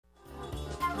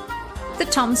The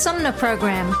Tom Sumner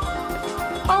Program.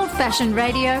 Old-fashioned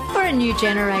radio for a new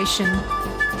generation.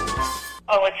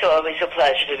 Oh, it's always a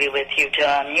pleasure to be with you,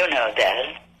 Tom. You know that.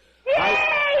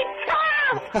 Yay,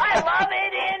 Tom! I love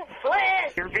it in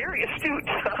Flint! You're very astute,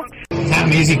 Tom.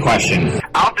 Tom, easy question.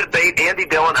 I'll debate Andy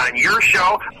Dillon on your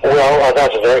show. Well,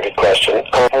 that's a very good question.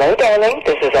 Hello, darling.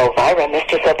 This is Elvira,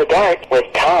 Mistress of the Dark, with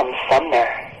Tom Sumner.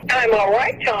 I'm all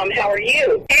right, Tom. How are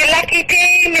you? You lucky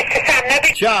day, Mr.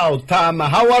 Sumner. Ciao, Tom.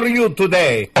 How are you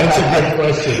today? That's a good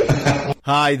question.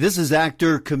 Hi, this is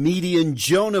actor, comedian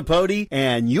Joe Napodi,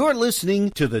 and you're listening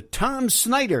to the Tom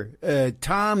Smothers.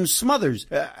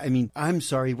 I'm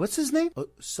sorry, what's his name?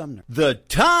 Sumner. The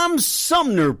Tom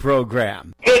Sumner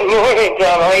Program. Good morning,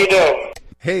 Tom. How you doing?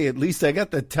 Hey, at least I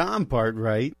got the Tom part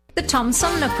right. The Tom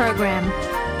Sumner Program.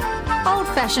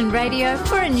 Old-fashioned radio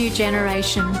for a new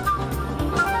generation.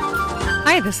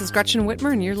 Hi, this is Gretchen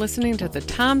Whitmer, and you're listening to the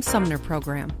Tom Sumner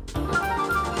Program.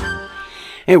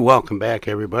 Hey, welcome back,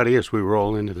 everybody, as we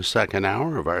roll into the second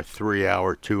hour of our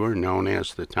 3-hour tour known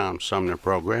as the Tom Sumner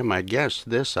Program. My guest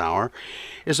this hour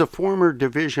is a former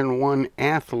Division I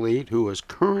athlete who is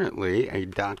currently a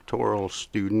doctoral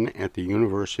student at the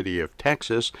University of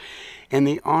Texas and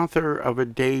the author of a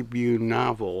debut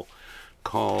novel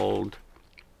called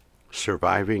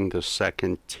Surviving the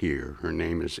Second Tier. Her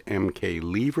name is M.K.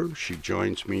 Lever. She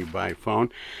joins me by phone.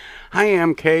 Hi,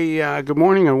 M.K. Good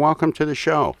morning and welcome to the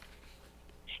show.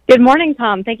 Good morning,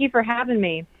 Tom. Thank you for having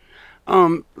me.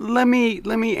 Let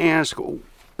me ask,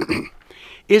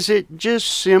 is it just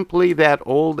simply that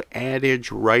old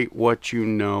adage, write what you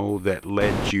know, that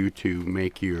led you to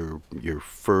make your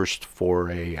first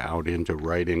foray out into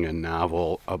writing a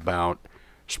novel about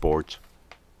sports?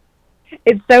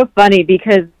 It's so funny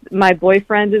because my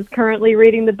boyfriend is currently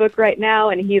reading the book right now,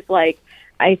 and he's like,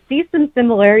 I see some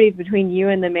similarities between you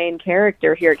and the main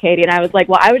character here, Katie. And I was like,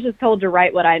 well, I was just told to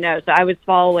write what I know. So I was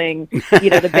following,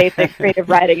 the basic creative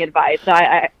writing advice. So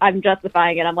I'm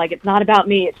justifying it. I'm like, it's not about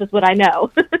me. It's just what I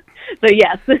know. So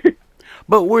yes.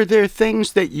 But were there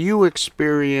things that you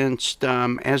experienced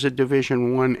as a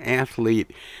Division I athlete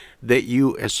that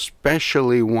you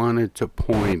especially wanted to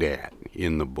point at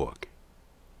in the book?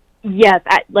 Yes,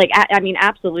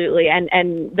 absolutely.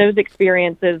 And those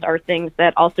experiences are things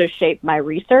that also shape my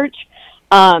research.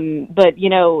 But,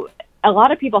 a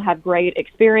lot of people have great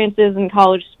experiences in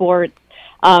college sports.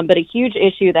 But a huge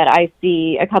issue that I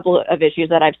see, a couple of issues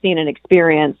that I've seen and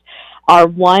experienced are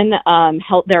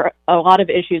there are a lot of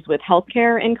issues with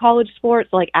healthcare in college sports,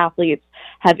 like athletes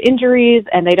have injuries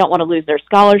and they don't want to lose their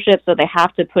scholarship, so they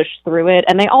have to push through it.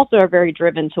 And they also are very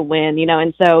driven to win,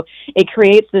 and so it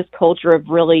creates this culture of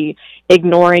really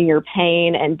ignoring your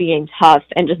pain and being tough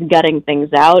and just gutting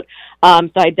things out.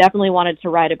 So I definitely wanted to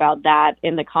write about that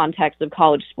in the context of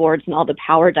college sports and all the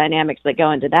power dynamics that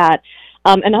go into that.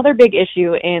 Another big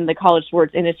issue in the college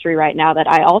sports industry right now that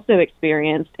I also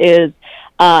experienced is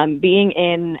being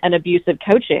in an abusive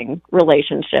coaching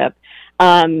relationship.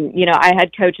 I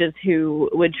had coaches who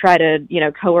would try to,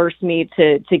 coerce me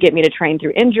to get me to train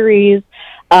through injuries.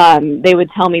 They would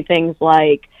tell me things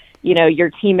like, your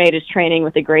teammate is training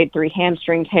with a grade 3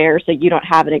 hamstring tear, so you don't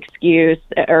have an excuse,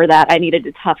 or that I needed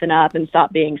to toughen up and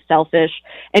stop being selfish.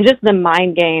 And just the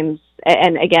mind games,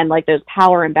 and again, like those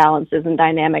power imbalances and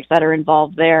dynamics that are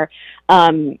involved there.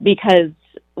 Because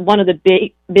one of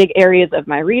the big areas of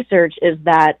my research is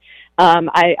that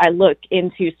I look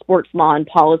into sports law and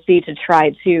policy to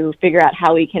try to figure out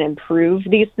how we can improve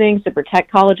these things to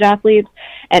protect college athletes,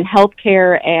 and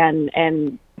healthcare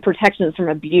and protections from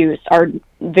abuse are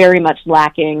very much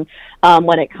lacking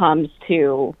when it comes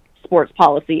to sports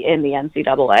policy in the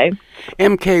NCAA.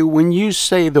 MK, when you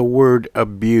say the word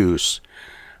abuse,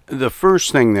 the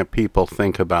first thing that people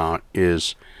think about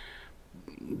is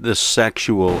the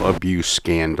sexual abuse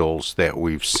scandals that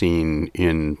we've seen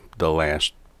in the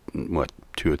last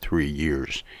 2 or 3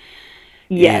 years.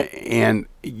 Yes. And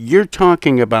you're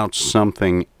talking about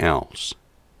something else.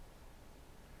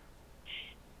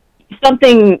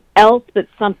 Something else, but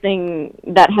something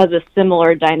that has a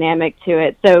similar dynamic to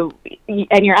it. So,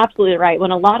 and you're absolutely right.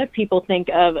 When a lot of people think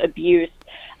of abuse,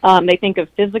 they think of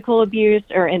physical abuse,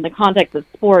 or in the context of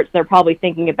sports, they're probably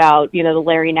thinking about, the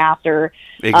Larry Nassar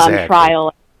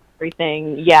trial.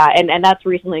 Everything. Yeah, and that's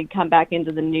recently come back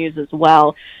into the news as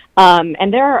well.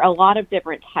 And there are a lot of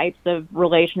different types of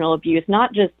relational abuse,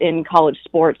 not just in college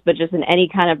sports, but just in any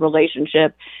kind of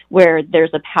relationship where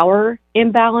there's a power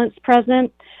imbalance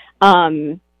present.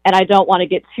 And I don't want to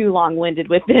get too long-winded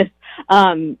with this,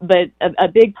 but a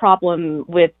big problem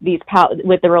with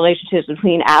with the relationships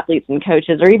between athletes and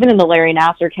coaches, or even in the Larry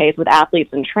Nassar case with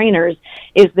athletes and trainers,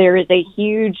 is there is a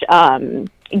huge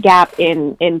gap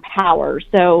in power.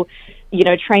 So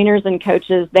trainers and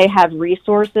coaches, they have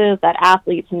resources that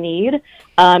athletes need.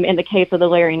 In the case of the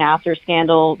Larry Nassar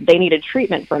scandal, they needed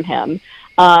treatment from him.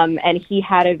 And he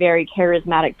had a very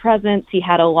charismatic presence. He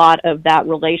had a lot of that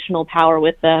relational power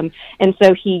with them. And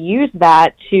so he used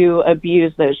that to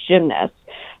abuse those gymnasts.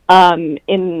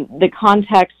 In the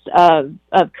context of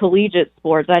collegiate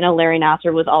sports, I know Larry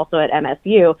Nassar was also at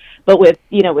MSU, but with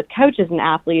coaches and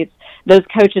athletes, those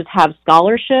coaches have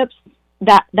scholarships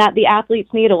that the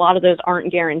athletes need. A lot of those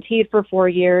aren't guaranteed for 4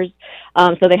 years.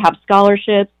 So they have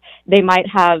scholarships. They might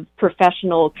have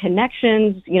professional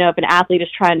connections. If an athlete is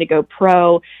trying to go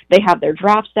pro, they have their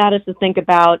draft status to think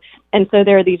about. And so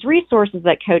there are these resources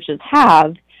that coaches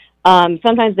have.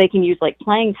 Sometimes they can use like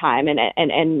playing time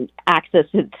and access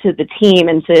to the team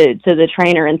and to the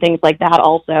trainer and things like that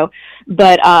also.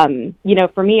 But,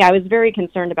 for me, I was very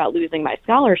concerned about losing my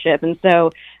scholarship. And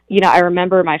so, I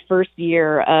remember my first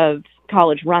year of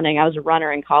college running. I was a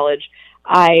runner in college.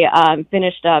 I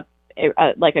finished up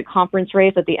a conference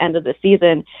race at the end of the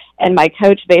season, and my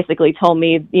coach basically told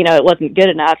me, it wasn't good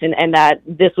enough and that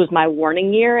this was my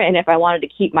warning year, and if I wanted to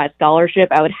keep my scholarship,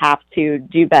 I would have to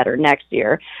do better next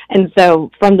year. And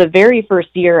so from the very first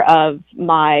year of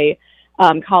my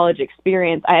college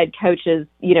experience, I had coaches,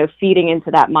 feeding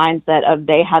into that mindset of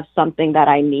they have something that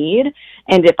I need,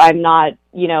 and if I'm not,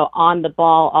 on the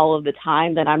ball all of the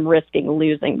time, then I'm risking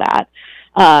losing that.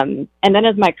 And then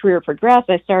as my career progressed,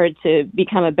 I started to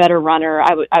become a better runner.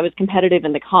 I was competitive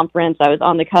in the conference. I was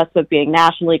on the cusp of being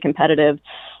nationally competitive.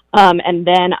 And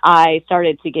then I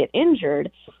started to get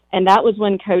injured. And that was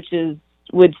when coaches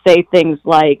would say things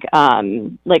like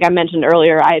I mentioned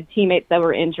earlier, I had teammates that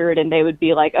were injured and they would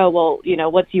be like, oh, well,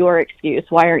 what's your excuse?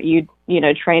 Why aren't you,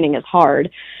 training as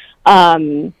hard?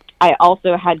 I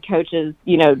also had coaches,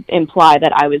 imply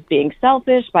that I was being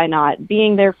selfish by not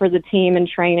being there for the team and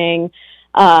training.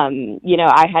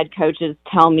 I had coaches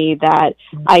tell me that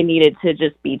I needed to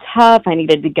just be tough. I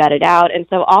needed to gut it out. And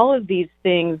so all of these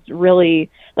things really,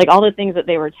 all the things that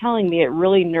they were telling me, it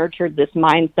really nurtured this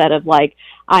mindset of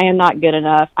I am not good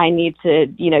enough. I need to,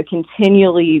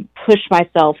 continually push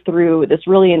myself through this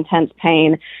really intense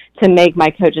pain to make my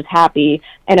coaches happy.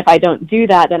 And if I don't do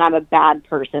that, then I'm a bad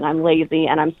person. I'm lazy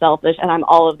and I'm selfish and I'm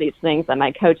all of these things that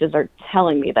my coaches are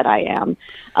telling me that I am.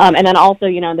 And then also,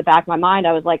 in the back of my mind,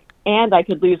 I was like, and I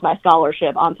could lose my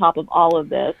scholarship on top of all of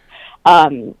this.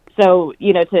 So,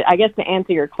 to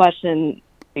answer your question,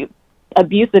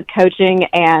 abusive coaching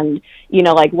and,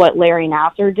 what Larry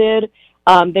Nassar did,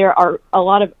 there are a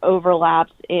lot of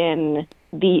overlaps in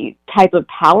the type of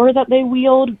power that they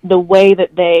wield. The way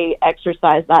that they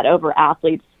exercise that over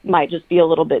athletes might just be a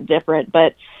little bit different,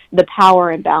 but the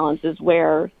power imbalance is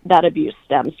where that abuse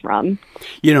stems from.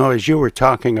 As you were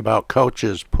talking about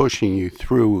coaches pushing you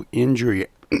through injury,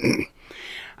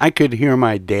 I could hear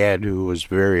my dad, who was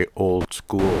very old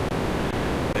school,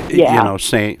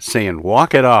 saying,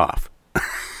 walk it off.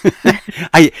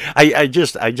 I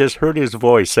just heard his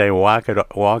voice saying, walk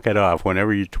it off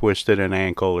whenever you twisted an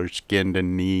ankle or skinned a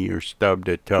knee or stubbed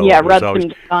a toe. Yeah, rub some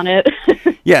dirt on it.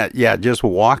 yeah, just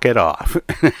walk it off.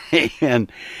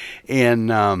 and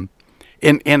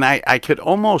I could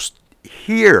almost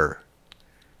hear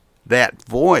that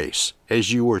voice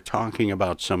as you were talking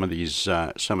about some of these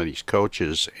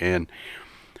coaches and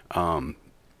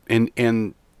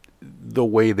the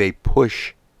way they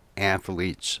push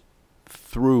athletes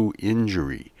through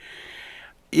injury.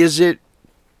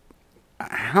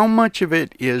 How much of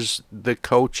it is the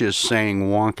coaches saying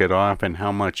walk it off, and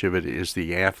how much of it is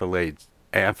the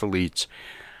athletes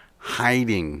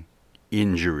hiding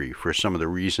injury for some of the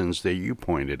reasons that you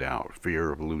pointed out,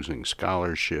 fear of losing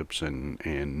scholarships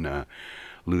and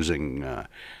losing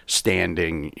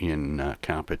standing in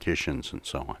competitions and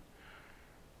so on?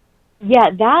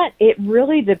 Yeah, it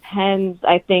really depends,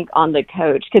 I think, on the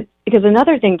coach. Because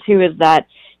another thing, too, is that,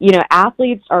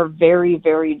 athletes are very,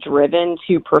 very driven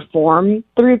to perform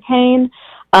through pain.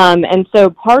 And so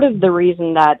part of the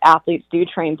reason that athletes do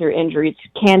train through injuries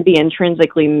can be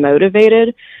intrinsically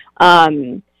motivated.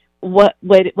 When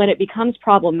it becomes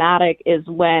problematic is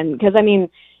because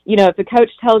if a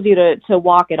coach tells you to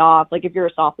walk it off, like if you're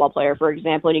a softball player, for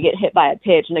example, and you get hit by a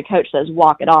pitch and a coach says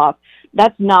walk it off,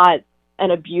 that's not an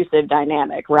abusive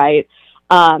dynamic, right?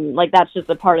 That's just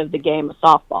a part of the game of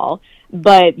softball.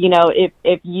 But,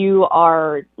 if you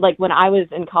are, when I was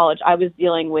in college, I was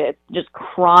dealing with just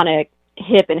chronic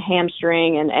hip and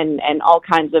hamstring and all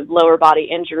kinds of lower body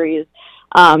injuries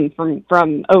from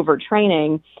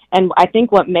overtraining. And I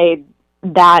think what made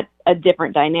that a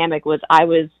different dynamic was I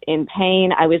was in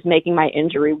pain. I was making my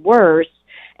injury worse.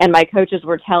 And my coaches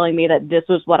were telling me that this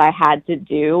was what I had to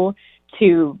do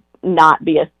to not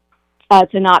be a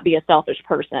to not be a selfish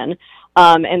person.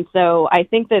 And so I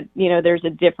think that, there's a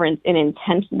difference in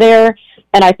intent there.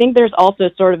 And I think there's also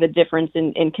sort of a difference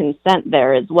in consent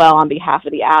there as well on behalf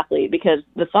of the athlete, because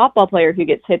the softball player who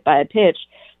gets hit by a pitch,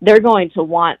 they're going to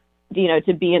want,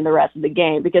 to be in the rest of the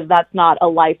game, because that's not a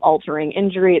life-altering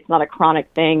injury. It's not a chronic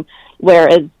thing.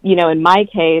 Whereas, in my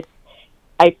case,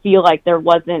 I feel like there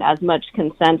wasn't as much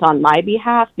consent on my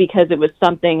behalf because it was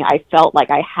something I felt like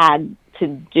I had to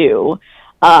do.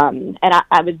 And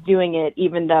I was doing it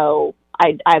even though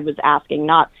I was asking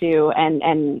not to,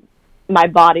 and my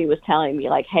body was telling me,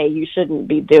 like, hey, you shouldn't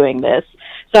be doing this.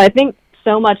 So I think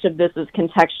so much of this is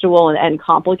contextual and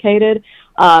complicated,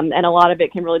 and a lot of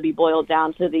it can really be boiled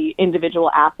down to the individual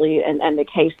athlete and the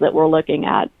case that we're looking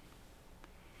at.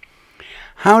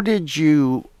 How did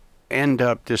you end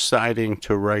up deciding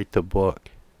to write the book?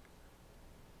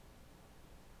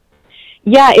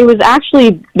 Yeah, it was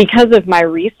actually because of my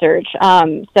research.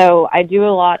 So I do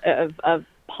a lot of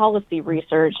policy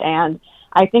research, and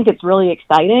I think it's really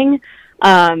exciting.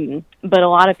 But a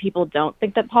lot of people don't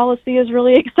think that policy is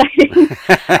really exciting.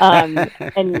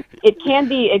 And it can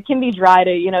be dry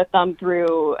to, thumb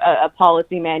through a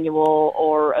policy manual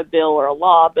or a bill or a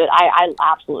law, but I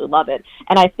absolutely love it.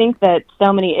 And I think that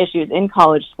so many issues in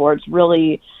college sports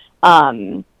really,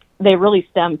 they really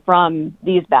stem from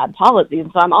these bad policies.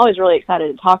 And so I'm always really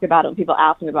excited to talk about it when people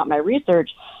ask me about my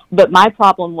research. But my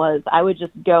problem was I would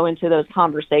just go into those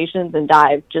conversations and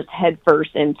dive just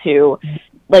headfirst into,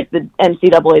 like, the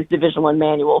NCAA's Division I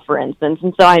manual, for instance.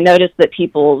 And so I noticed that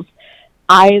people's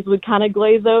eyes would kind of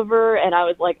glaze over, and I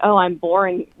was like, oh, I'm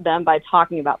boring them by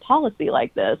talking about policy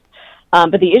like this.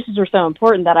 But the issues were so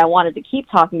important that I wanted to keep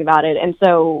talking about it. And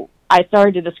so I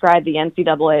started to describe the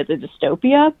NCAA as a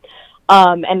dystopia.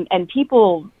 And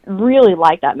people really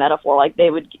like that metaphor. Like, they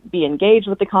would be engaged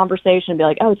with the conversation and be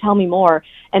like, oh, tell me more.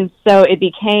 And so it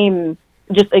became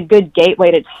just a good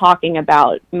gateway to talking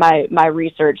about my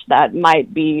research that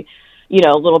might be,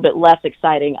 a little bit less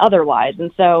exciting otherwise.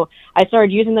 And so I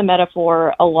started using the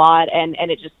metaphor a lot, and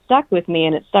it just stuck with me,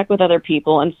 and it stuck with other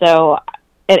people. And so,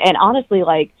 and honestly,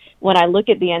 like, when I look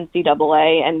at the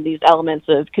NCAA and these elements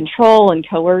of control and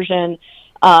coercion,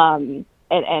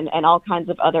 and all kinds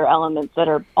of other elements that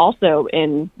are also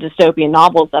in dystopian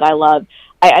novels that I love,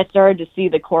 I started to see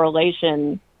the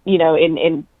correlation,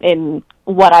 in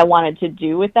what I wanted to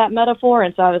do with that metaphor.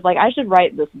 And so I was like, I should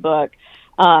write this book,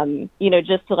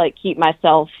 just to keep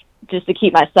myself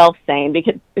sane,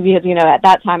 because at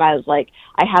that time I was like,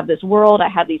 I have this world, I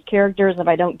have these characters, and if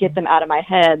I don't get them out of my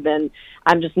head, then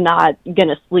I'm just not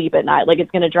gonna sleep at night. Like,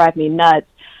 it's gonna drive me nuts.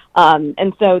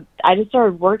 And so I just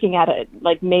started working at it,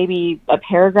 like, maybe a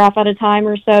paragraph at a time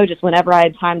or so, just whenever I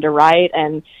had time to write.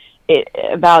 And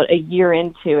about a year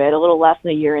into it, a little less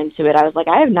than a year into it, I was like,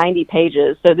 I have 90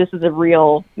 pages, so this is a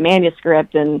real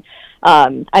manuscript. And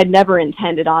I'd never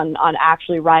intended on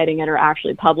actually writing it or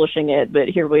actually publishing it, but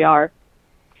here we are.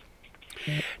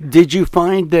 Did you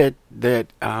find that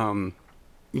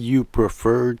you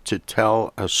preferred to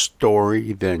tell a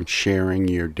story than sharing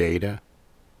your data?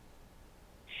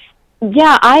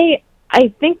 Yeah, I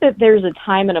think that there's a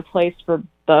time and a place for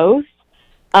both.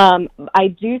 I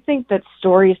do think that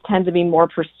stories tend to be more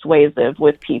persuasive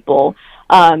with people,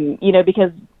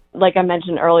 because, like I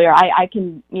mentioned earlier, I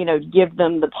can, give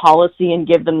them the policy and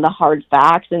give them the hard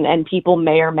facts, and people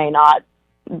may or may not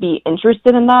be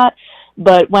interested in that.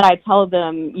 But when I tell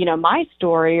them, my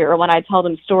story, or when I tell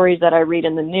them stories that I read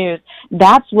in the news,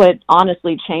 that's what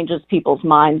honestly changes people's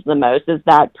minds the most, is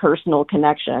that personal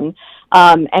connection.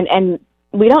 And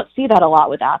we don't see that a lot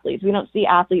with athletes. We don't see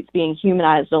athletes being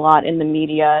humanized a lot in the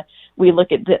media. We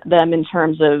look at them in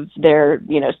terms of their,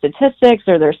 statistics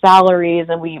or their salaries,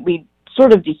 and we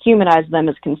sort of dehumanize them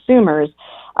as consumers.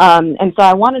 And so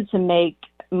I wanted to make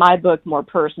my book more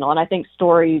personal, and I think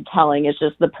storytelling is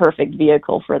just the perfect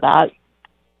vehicle for that.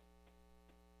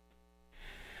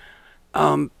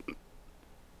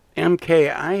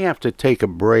 MK, I have to take a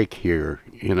break here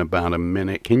in about a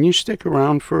minute. Can you stick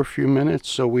around for a few minutes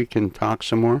so we can talk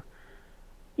some more?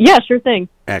 Yeah, sure thing.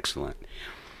 Excellent.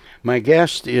 My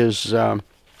guest is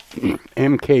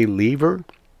MK Lever,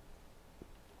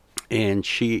 and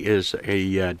she is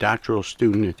a doctoral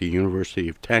student at the University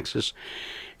of Texas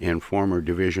and former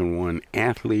Division I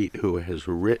athlete who has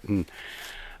written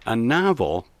a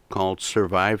novel called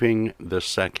Surviving the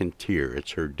Second Tier.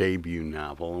 It's her debut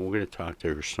novel, and we're going to talk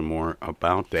to her some more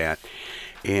about that,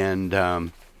 and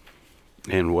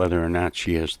whether or not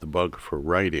she has the bug for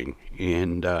writing.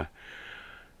 And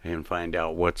and find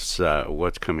out what's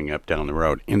coming up down the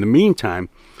road. In the meantime,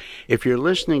 if you're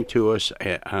listening to us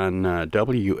on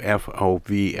WFOVLP,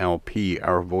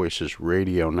 Our Voices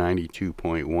Radio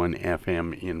 92.1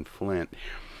 FM in Flint,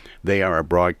 they are a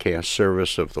broadcast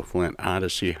service of the Flint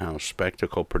Odyssey House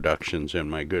Spectacle Productions and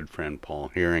my good friend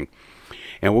Paul Herring.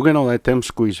 And we're going to let them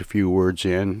squeeze a few words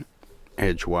in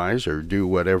edgewise, or do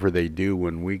whatever they do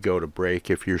when we go to break.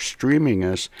 If you're streaming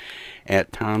us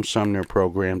at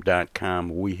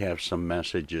TomSumnerProgram.com, we have some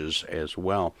messages as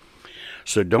well.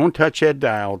 So don't touch that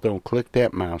dial. Don't click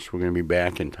that mouse. We're going to be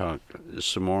back and talk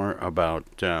some more about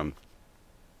the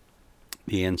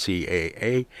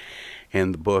NCAA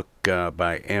and the book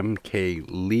by M.K.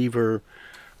 Lever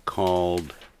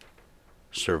called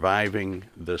Surviving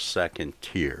the Second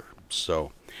Tier.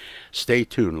 So stay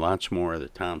tuned. Lots more of the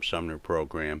Tom Sumner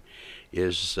program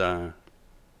is,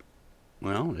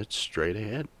 it's straight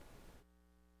ahead.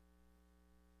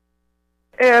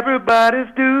 Everybody's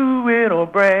doing a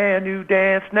brand new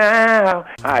dance now.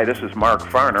 Hi, this is Mark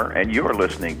Farner, and you're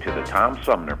listening to the Tom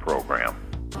Sumner program.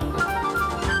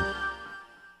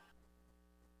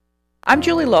 I'm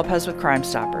Julie Lopez with Crime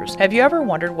Stoppers. Have you ever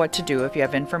wondered what to do if you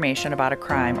have information about a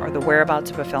crime or the whereabouts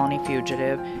of a felony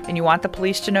fugitive and you want the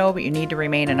police to know but you need to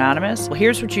remain anonymous? Well,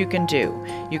 here's what you can do.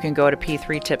 You can go to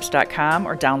p3tips.com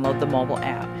or download the mobile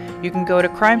app. You can go to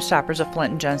Crime Stoppers of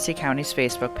Flint and Genesee County's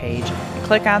Facebook page and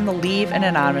click on the Leave an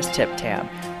Anonymous Tip tab,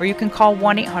 or you can call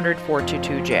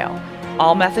 1-800-422-JAIL.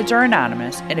 All methods are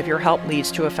anonymous, and if your help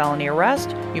leads to a felony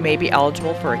arrest, you may be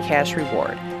eligible for a cash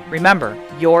reward. Remember,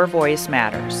 your voice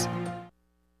matters.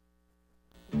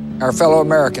 Our fellow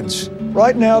Americans.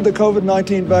 Right now, the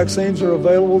COVID-19 vaccines are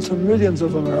available to millions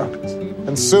of Americans.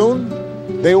 And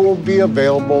soon, they will be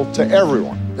available to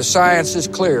everyone. The science is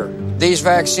clear. These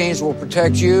vaccines will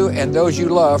protect you and those you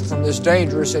love from this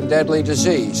dangerous and deadly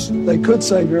disease. They could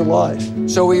save your life.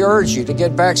 So we urge you to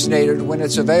get vaccinated when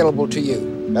it's available to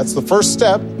you. That's the first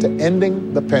step to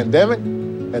ending the pandemic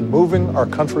and moving our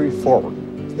country forward.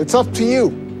 It's up to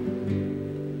you.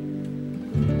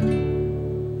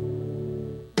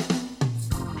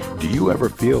 Do you ever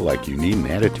feel like you need an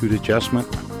attitude adjustment?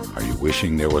 Are you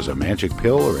wishing there was a magic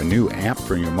pill or a new app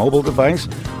for your mobile device?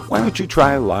 Why don't you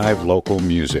try Live Local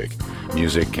Music?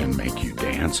 Music can make you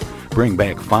dance, bring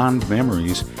back fond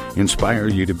memories, inspire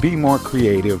you to be more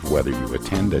creative, whether you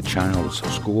attend a child's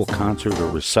school concert or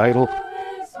recital,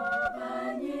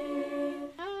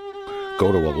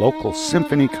 go to a local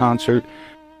symphony concert,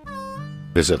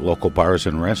 visit local bars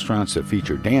and restaurants that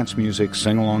feature dance music,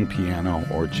 sing-along piano,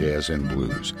 or jazz and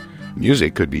blues.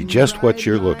 Music could be just what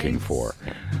you're looking for.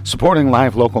 Supporting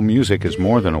live local music is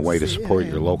more than a way to support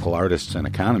your local artists and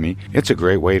economy. It's a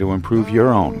great way to improve your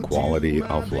own quality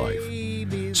of life.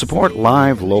 Support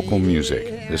live local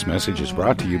music. This message is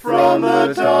brought to you from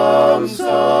the Tom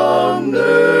Sumner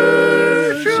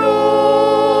Show.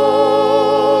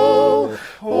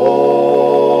 Oh,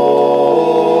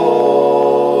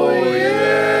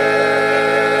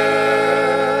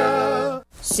 yeah.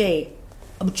 Say,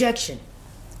 objection.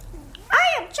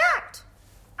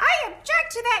 I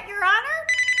object to that, Your Honor.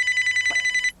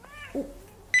 Oh,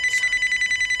 sorry.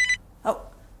 Oh,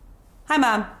 hi,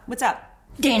 Mom. What's up?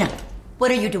 Dana,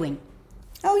 what are you doing?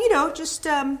 Oh, just,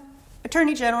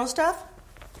 Attorney General stuff.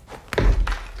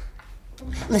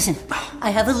 Listen, I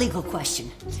have a legal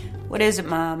question. What is it,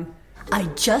 Mom? I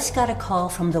just got a call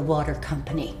from the water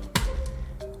company.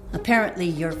 Apparently,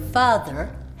 your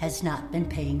father has not been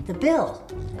paying the bill.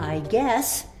 I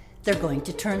guess they're going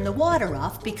to turn the water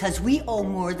off because we owe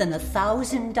more than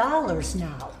 $1,000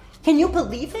 now. Can you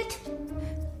believe it?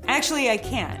 Actually, I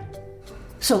can't.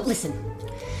 So listen,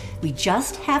 we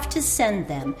just have to send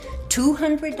them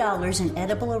 $200 in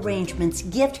Edible Arrangements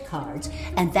gift cards,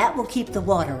 and that will keep the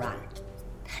water on.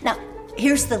 Now,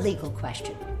 here's the legal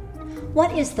question.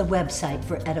 What is the website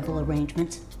for Edible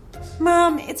Arrangements?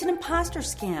 Mom, it's an imposter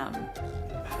scam.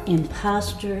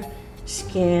 Imposter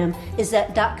scam. Is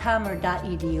that .com or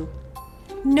 .edu?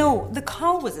 No, the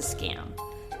call was a scam.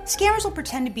 Scammers will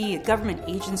pretend to be a government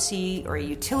agency or a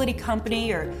utility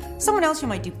company or someone else you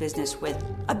might do business with.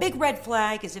 A big red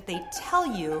flag is if they tell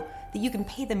you that you can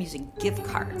pay them using gift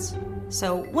cards.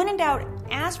 So when in doubt,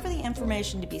 ask for the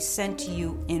information to be sent to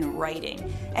you in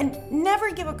writing. And never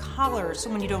give a caller or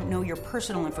someone you don't know your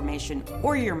personal information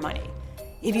or your money.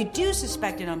 If you do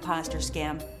suspect an imposter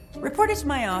scam, report it to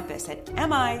my office at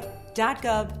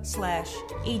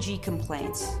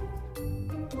mi.gov/agcomplaints.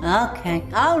 Okay,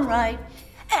 all right.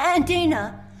 And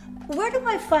Dana, where do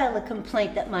I file a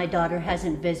complaint that my daughter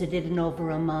hasn't visited in over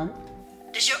a month?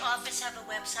 Does your office have a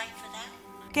website for that?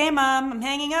 Okay, Mom, I'm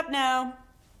hanging up now.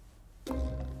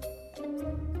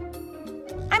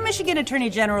 I'm I'm Michigan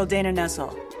Attorney General Dana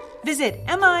Nessel. Visit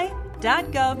mi.gov/AG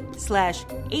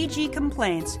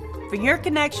complaints for your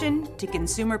connection to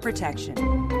consumer protection.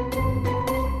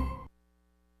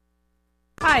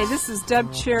 Hi, this is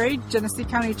Deb Cherry, Genesee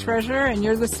County Treasurer, and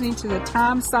you're listening to the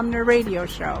Tom Sumner Radio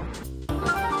Show.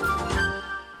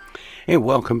 Hey,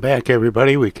 welcome back,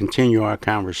 everybody. We continue our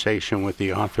conversation with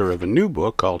the author of a new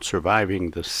book called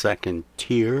Surviving the Second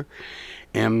Tier,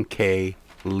 M.K.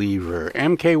 Lever.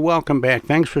 M.K., welcome back.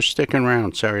 Thanks for sticking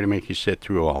around. Sorry to make you sit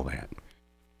through all that.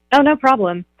 Oh, no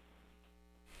problem.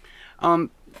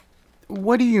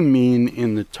 What do you mean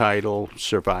in the title,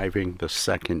 Surviving the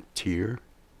Second Tier?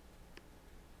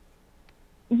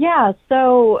 Yeah,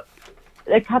 so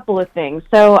a couple of things.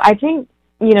 So I think,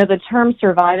 the term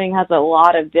surviving has a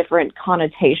lot of different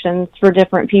connotations for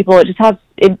different people.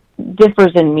 It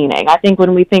differs in meaning. I think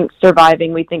when we think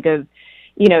surviving, we think of,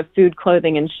 food,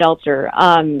 clothing, and shelter.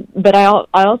 But I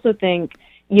also think,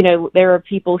 there are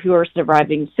people who are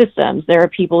surviving systems. There are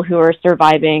people who are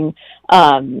surviving,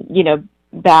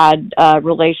 bad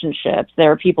relationships.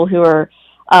 There are people who are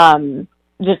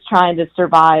just trying to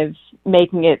survive,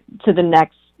 making it to the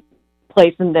next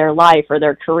place in their life or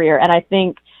their career. And I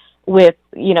think with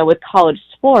college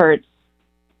sports,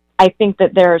 I think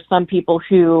that there are some people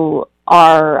who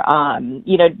are,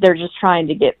 they're just trying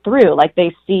to get through. Like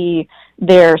they see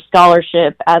their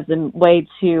scholarship as a way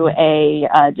to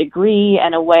a degree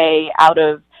and a way out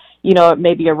of,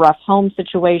 maybe a rough home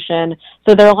situation.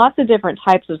 So there are lots of different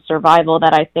types of survival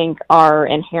that I think are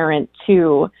inherent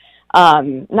to,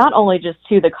 not only just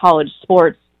to the college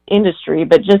sports industry,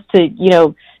 but just to,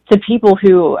 to people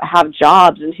who have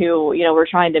jobs and who, we're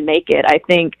trying to make it. I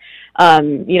think,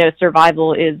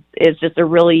 survival is just a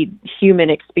really human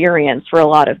experience for a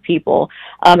lot of people.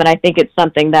 And I think it's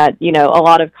something that, a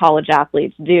lot of college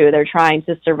athletes do. They're trying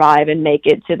to survive and make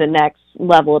it to the next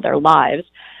level of their lives.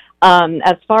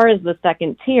 As far as the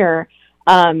second tier,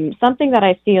 something that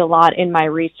I see a lot in my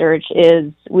research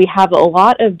is we have a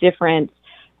lot of different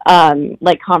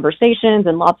conversations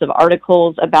and lots of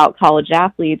articles about college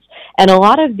athletes. And a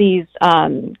lot of these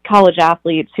college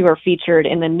athletes who are featured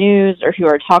in the news or who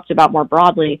are talked about more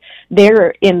broadly,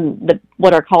 they're in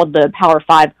what are called the Power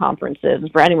Five conferences.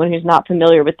 For anyone who's not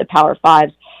familiar with the Power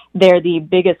Fives, they're the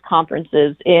biggest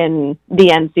conferences in the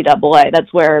NCAA.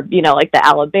 That's where, the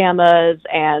Alabamas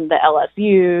and the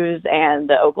LSUs and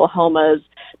the Oklahomas,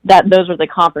 those are the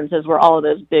conferences where all of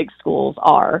those big schools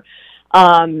are.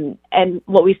 And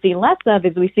what we see less of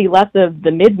is we see less of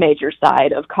the mid-major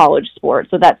side of college sports,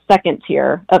 so that second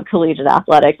tier of collegiate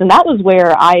athletics. And that was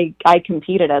where I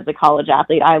competed as a college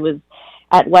athlete. I was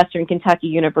at Western Kentucky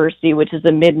University, which is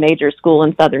a mid-major school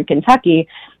in southern Kentucky.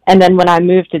 And then when I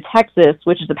moved to Texas,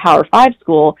 which is a Power Five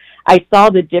school, I saw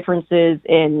the differences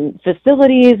in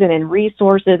facilities and in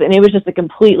resources, and it was just a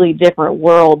completely different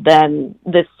world than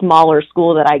this smaller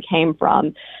school that I came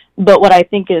from. But what I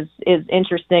think is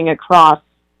interesting across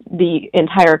the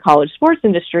entire college sports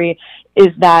industry is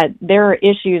that there are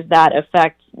issues that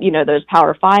affect, those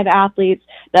Power Five athletes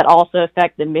that also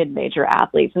affect the mid-major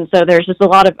athletes. And so there's just a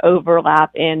lot of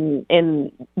overlap in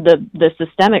the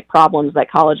systemic problems that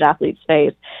college athletes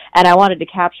face. And I wanted to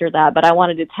capture that, but I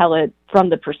wanted to tell it from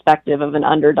the perspective of an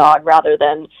underdog rather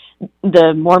than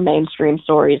the more mainstream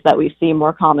stories that we see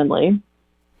more commonly.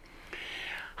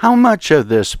 How much of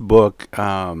this book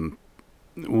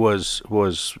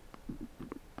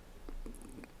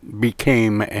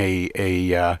became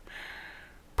a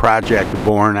project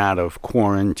born out of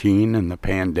quarantine and the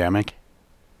pandemic?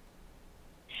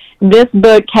 This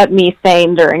book kept me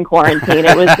sane during quarantine.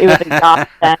 It was a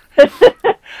godsend.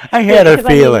 I had a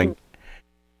feeling.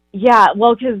 Yeah,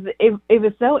 well, because it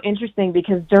was so interesting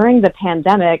because during the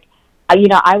pandemic,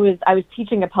 I was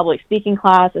teaching a public speaking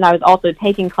class, and I was also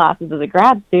taking classes as a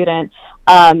grad student.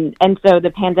 And so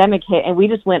the pandemic hit, and we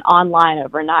just went online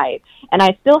overnight. And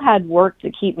I still had work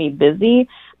to keep me busy,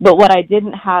 but what I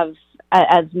didn't have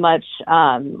as much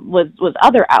was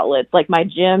other outlets. Like my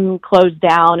gym closed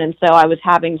down, and so I was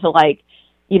having to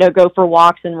go for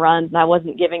walks and runs, and I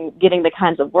wasn't getting the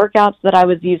kinds of workouts that I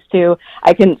was used to.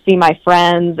 I couldn't see my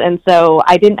friends, and so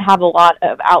I didn't have a lot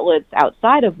of outlets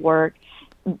outside of work.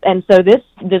 And so this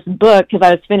book, because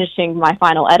I was finishing my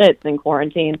final edits in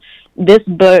quarantine, this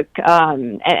book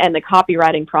and the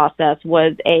copywriting process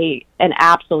was an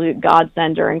absolute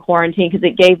godsend during quarantine because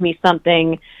it gave me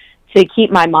something to keep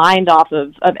my mind off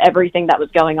of everything that was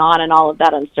going on and all of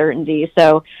that uncertainty.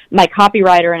 So my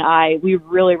copywriter and I, we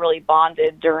really, really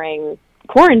bonded during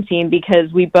quarantine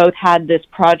because we both had this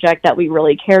project that we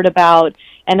really cared about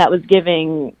and that was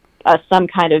giving us some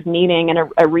kind of meaning and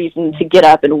a reason to get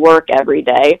up and work every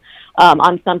day.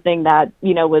 on something that,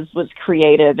 was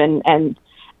creative and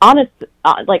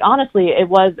honestly, it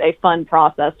was a fun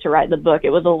process to write the book. It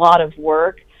was a lot of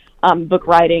work. Book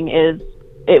writing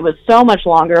it was so much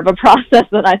longer of a process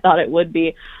than I thought it would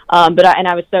be. But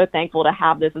I was so thankful to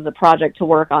have this as a project to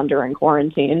work on during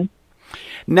quarantine.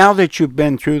 Now that you've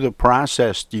been through the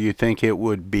process, do you think it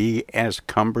would be as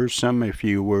cumbersome if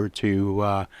you were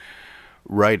to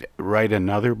write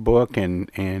another book?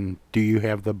 And do you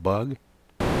have the bug?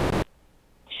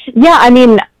 Yeah, I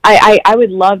mean, I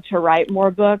would love to write more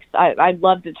books. I'd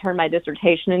love to turn my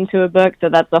dissertation into a book, so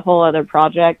that's a whole other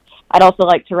project. I'd also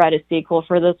like to write a sequel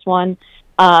for this one.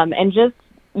 And just,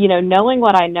 knowing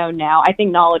what I know now, I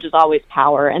think knowledge is always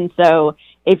power. And so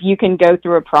if you can go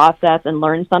through a process and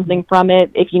learn something from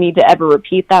it, if you need to ever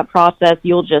repeat that process,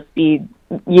 you'll just be,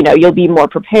 you'll be more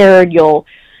prepared, you'll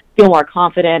feel more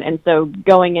confident. And so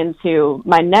going into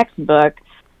my next book,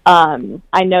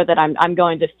 I know that I'm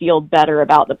going to feel better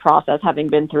about the process, having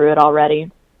been through it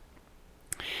already.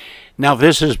 Now,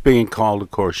 this is being called, of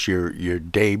course, your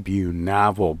debut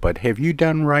novel, but have you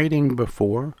done writing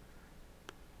before?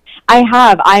 I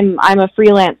have. I'm a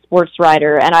freelance sports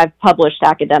writer, and I've published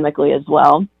academically as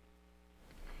well.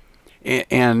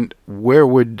 And where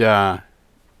would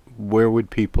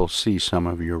people see some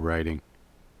of your writing?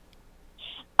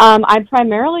 I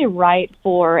primarily write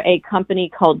for a company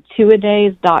called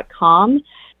twoadays.com,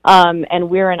 and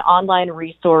we're an online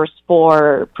resource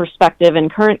for prospective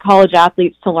and current college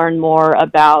athletes to learn more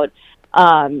about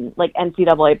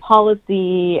NCAA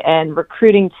policy and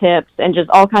recruiting tips and just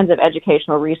all kinds of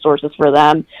educational resources for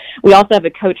them. We also have a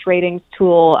coach ratings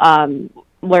tool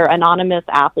where anonymous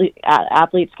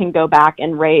athletes can go back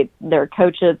and rate their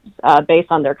coaches based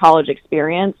on their college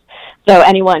experience. So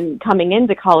anyone coming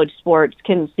into college sports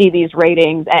can see these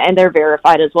ratings, and they're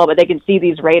verified as well, but they can see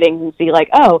these ratings and see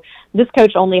oh, this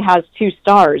coach only has 2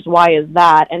 stars. Why is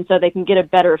that? And so they can get a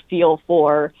better feel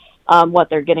for what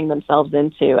they're getting themselves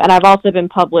into. And I've also been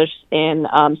published in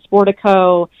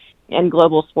Sportico and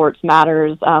Global Sports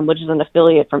Matters, which is an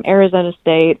affiliate from Arizona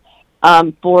State,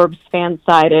 Forbes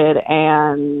Fansided,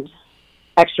 and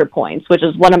Extra Points, which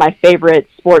is one of my favorite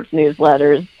sports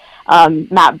newsletters.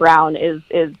 Matt Brown is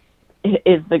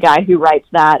the guy who writes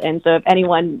that, and so if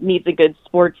anyone needs a good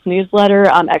sports newsletter,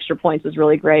 Extra Points is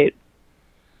really great.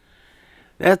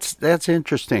 That's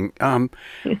interesting.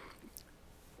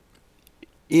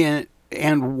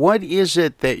 And what is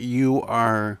it that you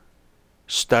are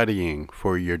studying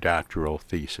for your doctoral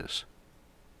thesis?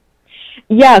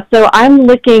 Yeah, so I'm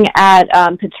looking at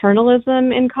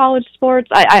paternalism in college sports.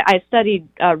 I studied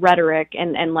rhetoric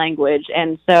and language,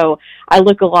 and so I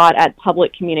look a lot at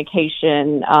public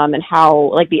communication and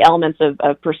how, the elements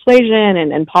of persuasion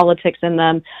and politics in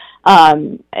them.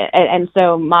 And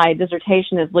so my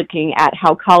dissertation is looking at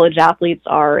how college athletes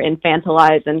are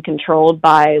infantilized and controlled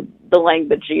by the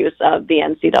language use of the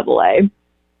NCAA.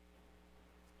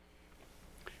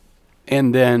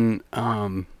 And then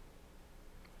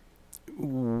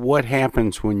what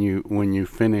happens when you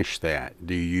finish that?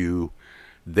 Do you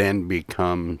then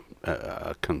become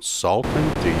a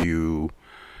consultant? Do you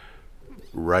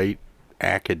write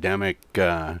academic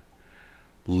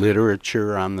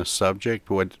literature on the subject?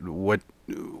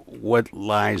 What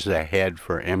lies ahead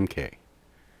for MK?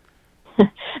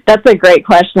 That's a great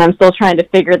question. I'm still trying to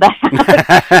figure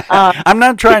that out. I'm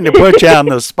not trying to put you on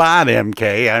the spot,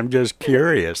 MK. I'm just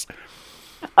curious.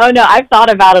 Oh, no, I've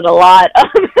thought about it a lot.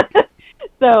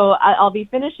 So I'll be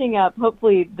finishing up,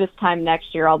 hopefully this time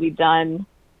next year I'll be done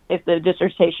if the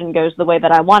dissertation goes the way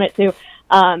that I want it to.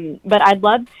 But I'd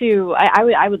love to,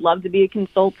 I would love to be a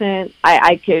consultant.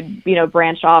 I could,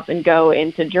 branch off and go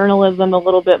into journalism a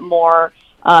little bit more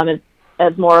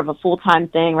as more of a full-time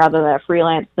thing rather than a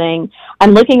freelance thing.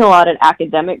 I'm looking a lot at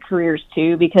academic careers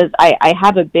too, because I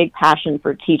have a big passion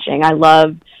for teaching. I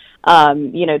love,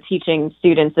 teaching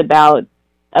students about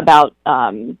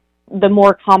the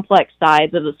more complex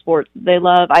sides of the sports they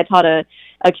love. I taught a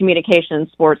communication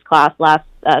sports class last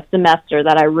semester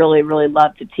that I really, really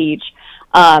love to teach.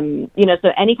 So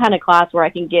any kind of class where I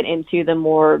can get into the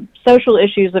more social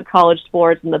issues of college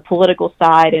sports and the political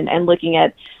side and looking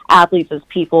at athletes as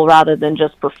people rather than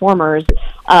just performers.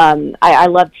 I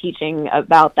love teaching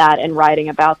about that and writing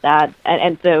about that.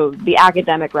 And so the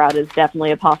academic route is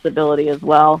definitely a possibility as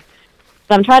well.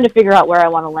 So I'm trying to figure out where I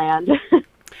want to land.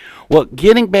 Well,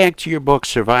 getting back to your book,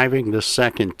 Surviving the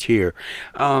Second Tier,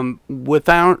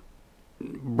 without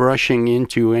brushing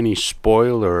into any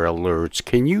spoiler alerts,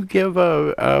 can you give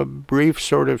a brief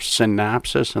sort of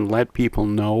synopsis and let people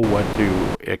know what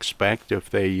to expect if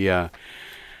they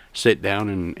sit down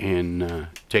and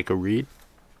take a read?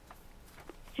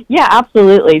 Yeah,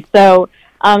 absolutely. So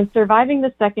Surviving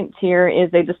the Second Tier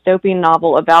is a dystopian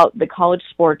novel about the college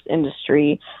sports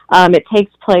industry. It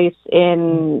takes place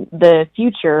in the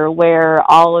future where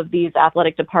all of these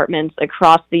athletic departments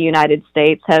across the United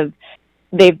States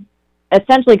they've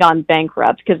essentially gone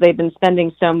bankrupt because they've been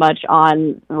spending so much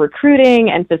on recruiting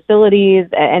and facilities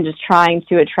and just trying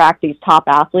to attract these top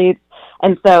athletes.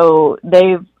 And so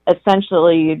they've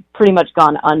essentially pretty much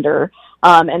gone under.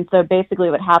 And so basically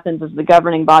what happens is the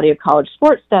governing body of college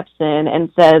sports steps in and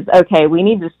says, okay, we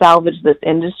need to salvage this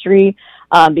industry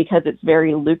because it's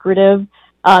very lucrative.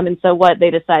 And so what they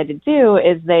decide to do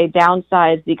is they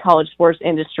downsize the college sports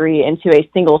industry into a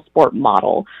single sport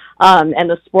model. And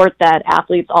the sport that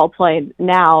athletes all play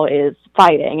now is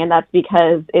fighting. And that's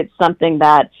because it's something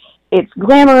that it's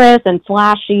glamorous and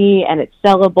flashy and it's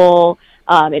sellable.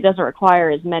 It doesn't require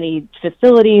as many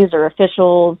facilities or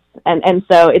officials. And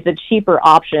so it's a cheaper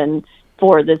option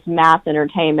for this mass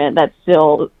entertainment that's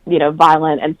still,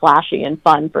 violent and flashy and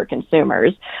fun for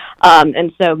consumers.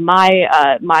 And so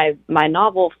my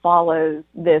novel follows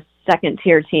this second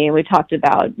tier team. We talked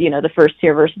about, the first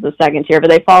tier versus the second tier, but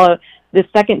they follow this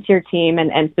second tier team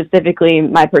and specifically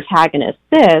my protagonist,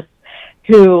 Sis,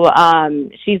 who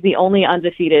she's the only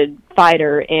undefeated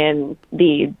fighter in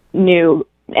the new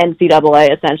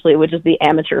NCAA, essentially, which is the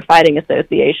Amateur Fighting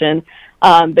Association.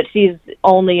 But she's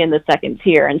only in the second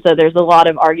tier. And so there's a lot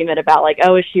of argument about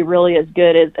is she really as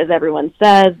good as everyone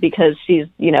says because she's,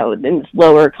 in this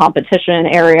lower competition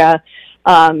area.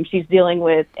 She's dealing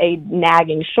with a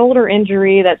nagging shoulder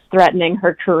injury that's threatening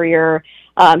her career.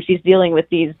 She's dealing with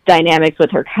these dynamics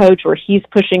with her coach where he's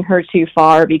pushing her too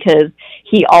far because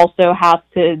he also has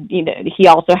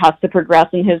to progress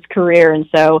in his career. And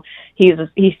so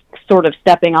he's sort of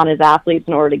stepping on his athletes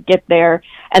in order to get there.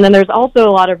 And then there's also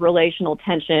a lot of relational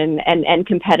tension and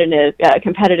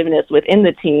competitiveness within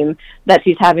the team that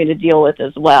she's having to deal with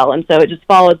as well. And so it just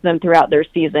follows them throughout their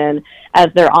season as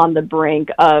they're on the brink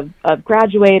of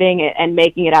graduating and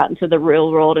making it out into the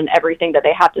real world and everything that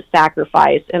they have to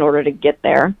sacrifice in order to get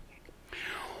there.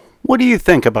 What do you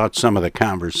think about some of the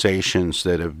conversations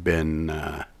that have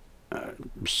been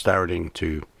starting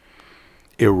to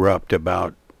erupt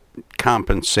about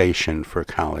compensation for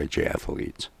college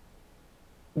athletes?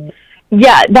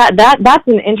 Yeah, that's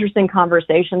an interesting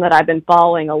conversation that I've been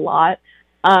following a lot.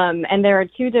 And there are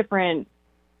two different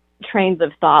trains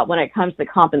of thought when it comes to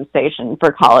compensation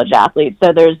for college athletes.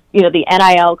 So there's, the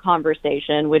NIL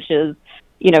conversation, which is,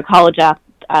 college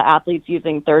athletes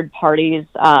using third parties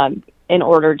in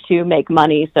order to make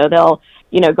money. So they'll,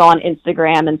 go on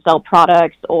Instagram and sell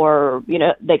products, or,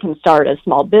 they can start a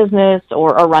small business or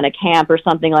run a camp or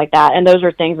something like that. And those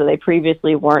are things that they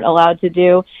previously weren't allowed to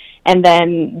do. And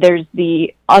then there's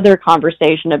the other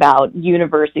conversation about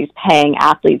universities paying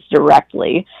athletes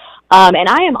directly. And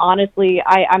I am honestly,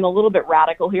 I'm a little bit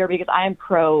radical here because I am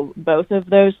pro both of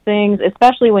those things,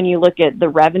 especially when you look at the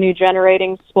revenue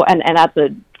generating sport, and that's a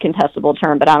contestable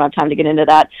term, but I don't have time to get into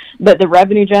that. But the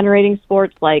revenue generating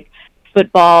sports like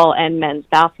football and men's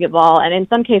basketball, and in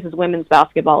some cases women's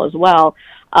basketball as well.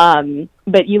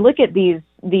 But you look at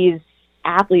these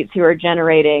athletes who are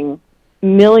generating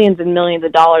millions and millions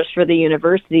of dollars for the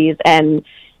universities, and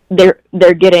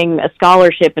they're getting a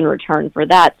scholarship in return for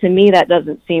that. To me, that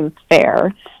doesn't seem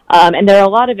fair. And there are a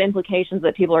lot of implications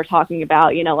that people are talking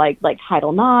about, like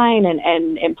Title IX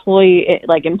and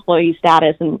employee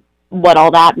status and what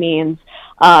all that means.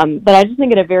 But I just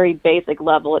think at a very basic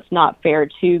level, it's not fair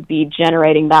to be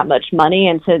generating that much money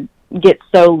and to get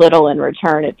so little in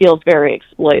return. It feels very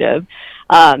exploitive.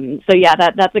 So yeah,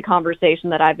 that's a conversation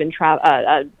that I've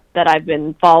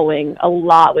been following a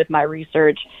lot with my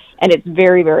research, and it's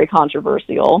very, very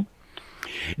controversial.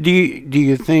 Do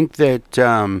you think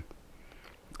that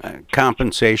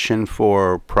compensation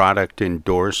for product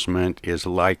endorsement is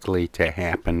likely to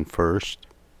happen first?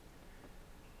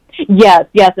 Yes,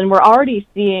 and we're already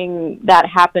seeing that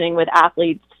happening with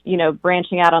athletes,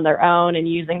 branching out on their own and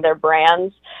using their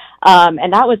brands.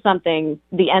 And that was something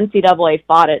the NCAA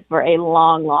fought it for a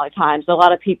long, long time. So a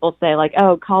lot of people say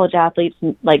college athletes,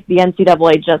 the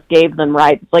NCAA just gave them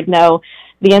rights. It's no,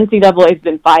 the NCAA has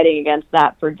been fighting against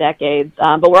that for decades.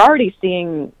 But we're already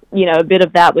seeing, a bit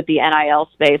of that with the NIL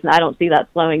space, and I don't see that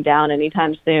slowing down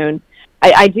anytime soon.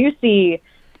 I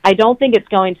don't think it's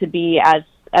going to be as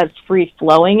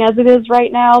free-flowing as it is right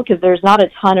now, because there's not a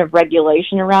ton of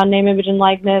regulation around name, image, and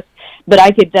likeness. But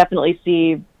I could definitely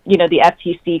see, the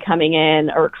FTC coming in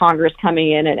or Congress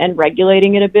coming in and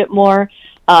regulating it a bit more.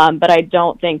 But I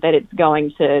don't think that it's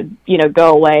going to,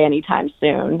 go away anytime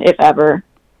soon, if ever.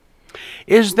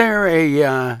 Is there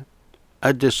a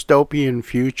dystopian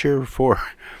future for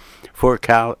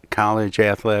college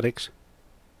athletics?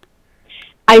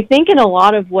 I think in a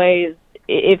lot of ways,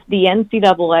 if the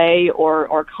NCAA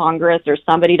or Congress or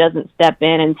somebody doesn't step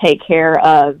in and take care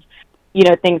of,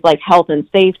 things like health and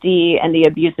safety and the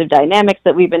abusive dynamics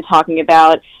that we've been talking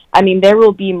about, I mean, there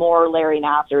will be more Larry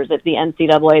Nassers if the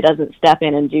NCAA doesn't step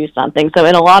in and do something. So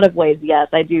in a lot of ways, yes,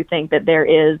 I do think that there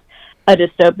is a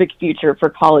dystopic future for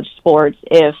college sports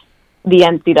if the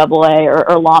NCAA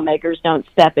or lawmakers don't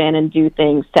step in and do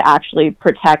things to actually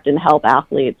protect and help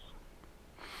athletes.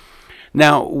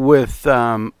 Now, with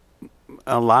a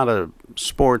lot of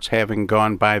sports having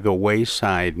gone by the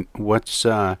wayside, what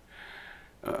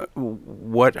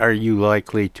are you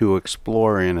likely to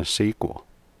explore in a sequel?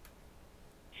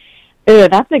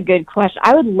 That's a good question.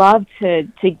 I would love to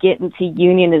get into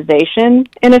unionization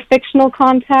in a fictional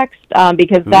context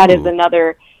because that is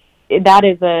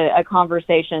a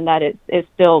conversation that is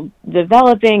still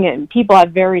developing, and people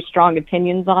have very strong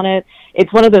opinions on it.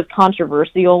 It's one of those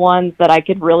controversial ones that I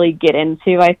could really get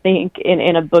into, I think,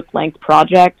 in a book-length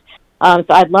project. So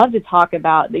I'd love to talk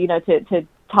about, to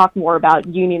talk more about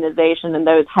unionization and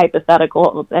those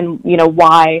hypotheticals and,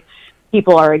 why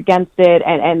people are against it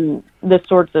and the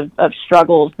sorts of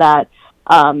struggles that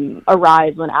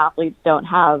arise when athletes don't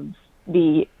have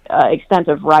the extent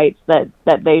of rights that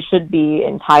they should be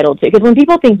entitled to. Because when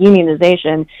people think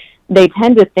unionization, they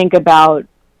tend to think about,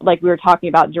 like we were talking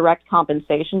about, direct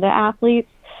compensation to athletes.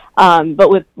 But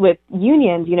with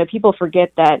unions, people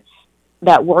forget that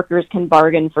workers can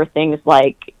bargain for things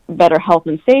like better health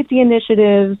and safety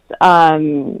initiatives.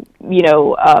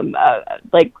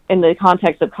 Like in the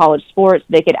context of college sports,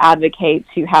 they could advocate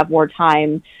to have more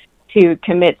time to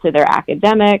commit to their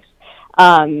academics.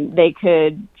 They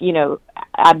could,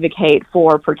 advocate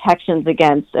for protections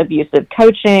against abusive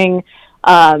coaching.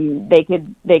 They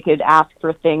could ask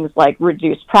for things like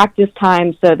reduced practice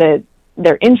time so that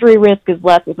their injury risk is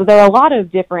less. So there are a lot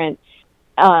of different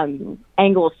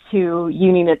angles to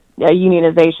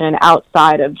unionization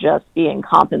outside of just being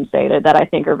compensated that I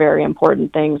think are very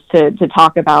important things to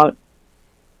talk about.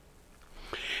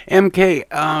 MK,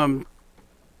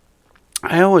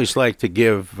 I always like to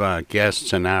give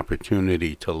guests an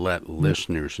opportunity to let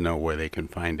listeners know where they can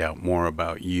find out more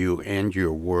about you and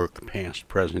your work, past,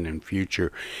 present, and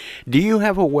future. Do you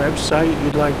have a website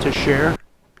you'd like to share?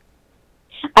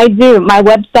 I do. My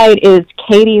website is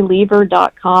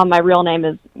katielever.com. My real name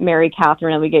is Mary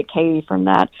Catherine, and we get Katie from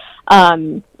that,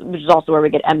 which is also where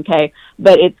we get MK.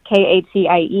 But it's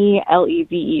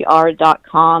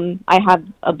KATIELEVER.com. I have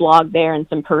a blog there and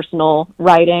some personal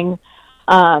writing.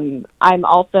 I'm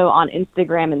also on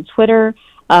Instagram and Twitter.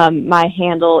 My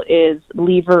handle is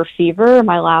Lever Fever,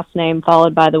 my last name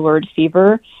followed by the word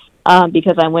fever,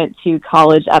 because I went to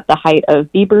college at the height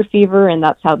of Bieber fever, and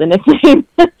that's how the nickname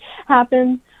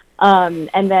happened.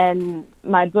 And then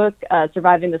my book,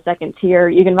 Surviving the Second Tier,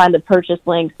 you can find the purchase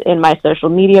links in my social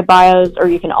media bios, or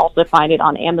you can also find it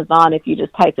on Amazon. If you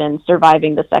just type in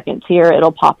Surviving the Second Tier,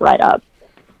 it'll pop right up.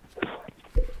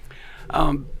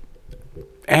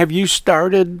 Have you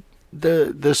started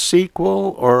the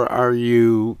sequel, or are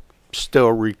you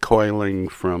still recoiling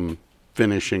from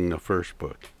finishing the first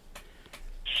book?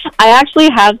 I actually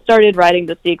have started writing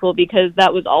the sequel because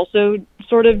that was also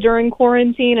sort of during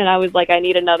quarantine, and I was like, I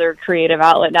need another creative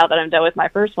outlet now that I'm done with my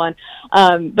first one.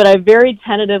 But I very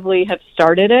tentatively have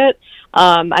started it.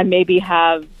 I maybe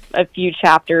have a few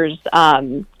chapters,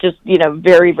 just,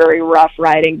 very, very rough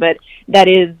writing, but that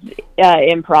is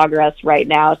in progress right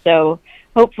now. So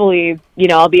hopefully,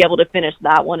 I'll be able to finish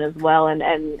that one as well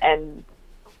and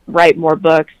write more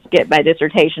books, get my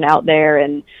dissertation out there,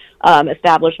 and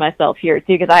establish myself here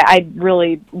too, because I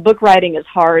really, book writing is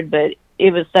hard, but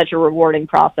it was such a rewarding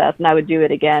process, and I would do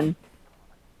it again.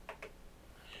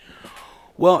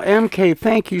 Well, MK,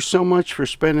 thank you so much for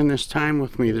spending this time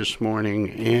with me this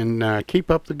morning, and keep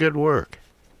up the good work.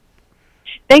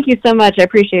 Thank you so much. I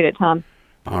appreciate it, Tom.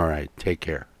 All right. Take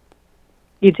care.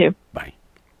 You too. Bye.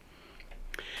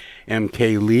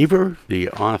 MK Lever, the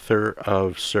author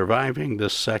of Surviving the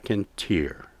Second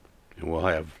Tier. And we'll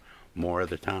have more of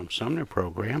the Tom Sumner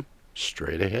program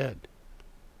straight ahead.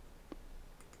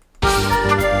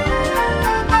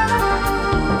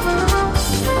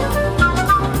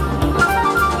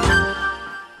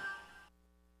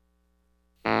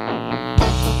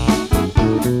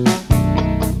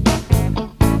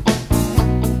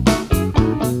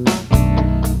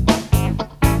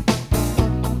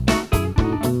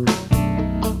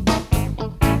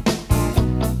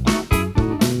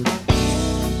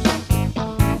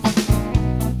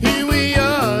 Here we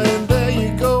are, and there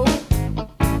you go.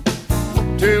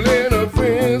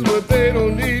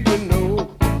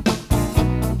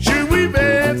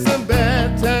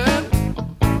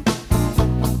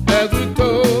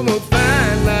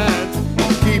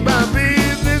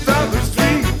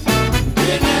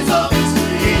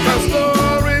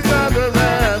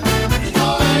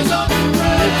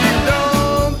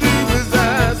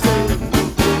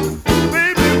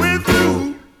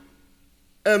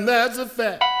 and that's a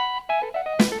fact.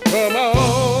 Come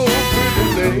on, pretty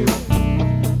lady,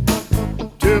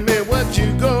 tell me what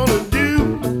you gonna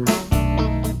do.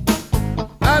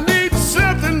 I need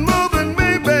something more than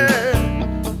maybe,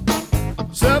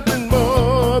 something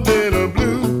more than a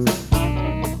blue.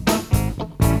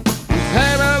 You've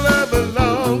had our love a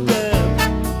long time,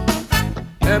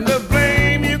 and the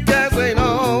blame you guys ain't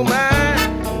all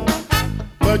mine,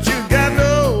 but you got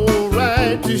no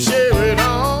right to share it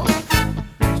all.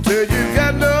 Still, you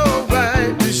got no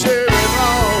right to share it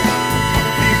all.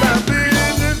 Keep our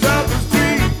business off the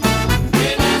street.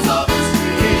 Business off the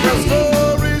street. Keep our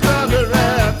stories under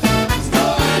wraps.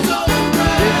 Stories under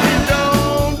wraps. If you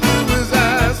don't do as I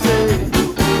say,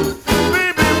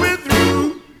 baby, we're through,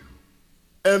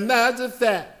 and that's a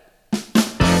fact.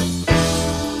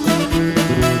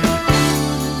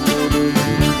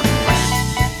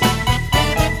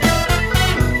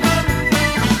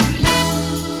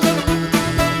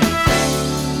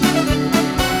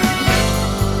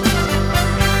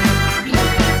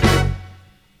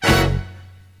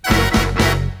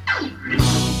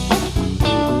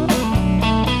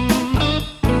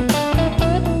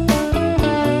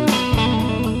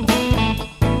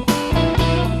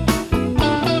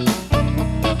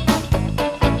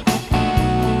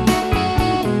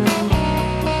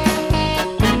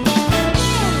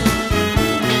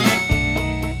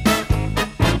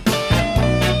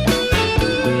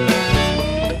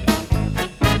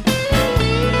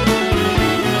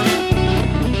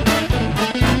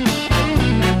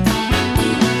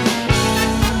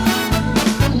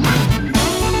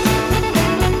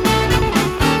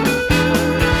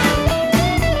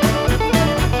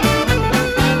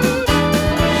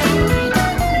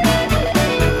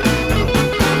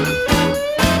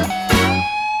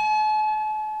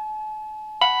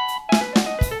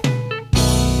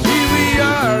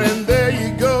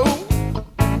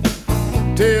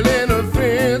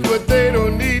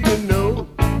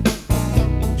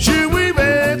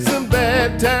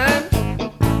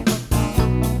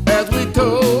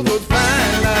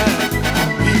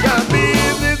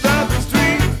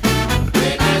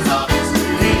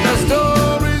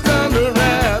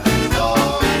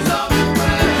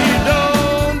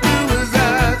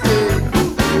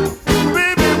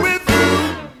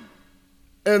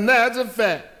 And that's a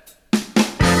fact.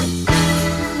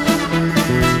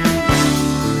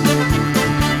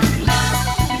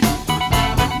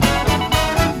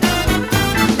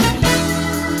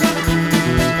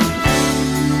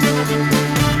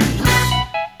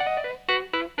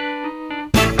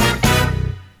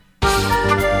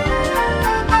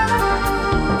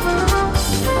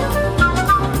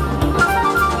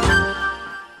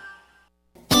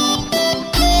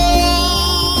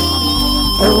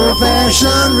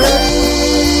 Old-fashioned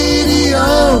radio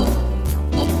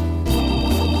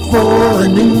for a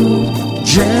new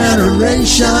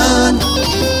generation.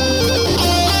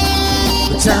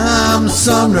 The Tom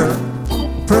Sumner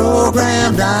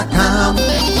Program.com.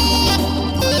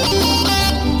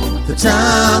 The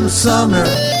Tom Sumner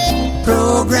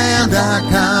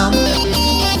Program.com.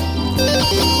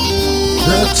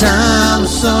 The Tom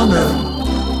Sumner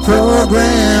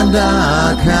Program.com.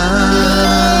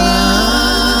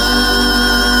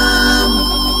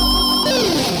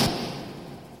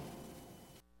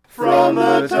 From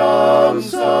the Tom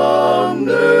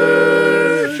Sumner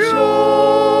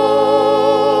Show.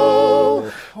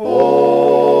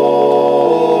 Oh,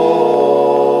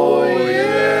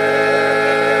 yeah.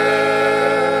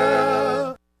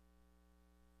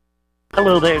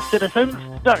 Hello there, citizens.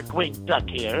 Darkwing Duck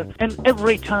here, and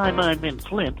every time I'm in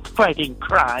Flint fighting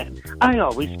crime, I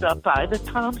always stop by the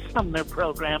Tom Sumner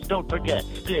Program. Don't forget,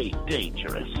 stay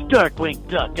dangerous. Darkwing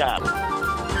Duck out.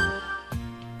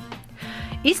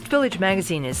 East Village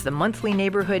Magazine is the monthly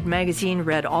neighborhood magazine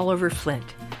read all over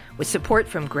Flint. With support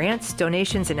from grants,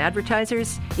 donations, and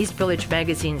advertisers, East Village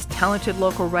Magazine's talented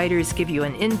local writers give you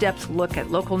an in-depth look at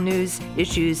local news,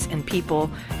 issues, and people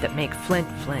that make Flint,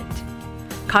 Flint.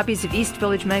 Copies of East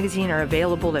Village Magazine are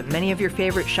available at many of your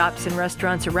favorite shops and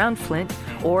restaurants around Flint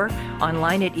or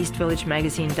online at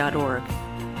eastvillagemagazine.org.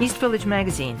 East Village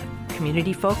Magazine,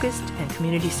 community-focused and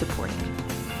community-supported.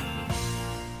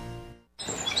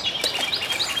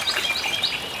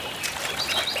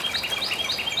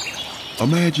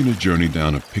 Imagine a journey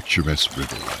down a picturesque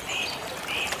riverway.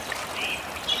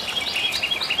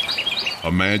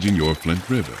 Imagine your Flint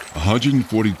River,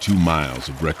 142 miles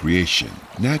of recreation,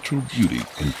 natural beauty,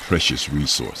 and precious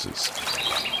resources.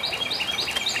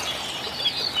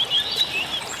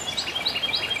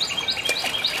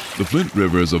 The Flint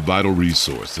River is a vital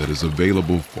resource that is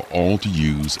available for all to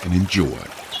use and enjoy.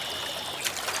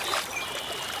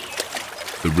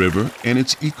 The river and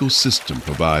its ecosystem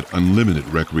provide unlimited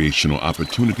recreational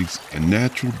opportunities and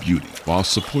natural beauty while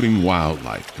supporting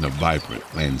wildlife in a vibrant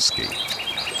landscape.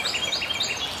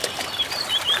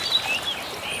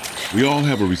 We all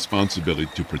have a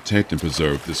responsibility to protect and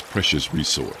preserve this precious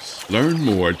resource. Learn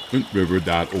more at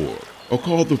flintriver.org or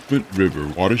call the Flint River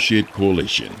Watershed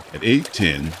Coalition at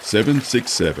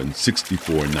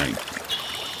 810-767-6490.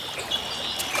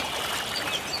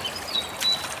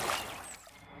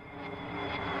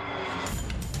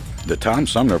 The Tom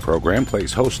Sumner Program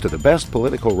plays host to the best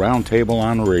political roundtable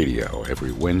on radio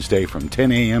every Wednesday from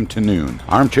 10 a.m. to noon.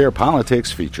 Armchair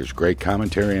Politics features great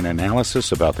commentary and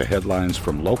analysis about the headlines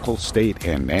from local, state,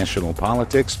 and national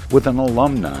politics with an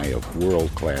alumni of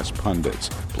world-class pundits,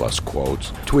 plus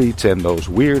quotes, tweets, and those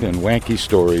weird and wacky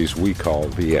stories we call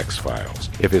the X-Files.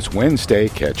 If it's Wednesday,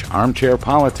 catch Armchair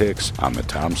Politics on the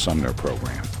Tom Sumner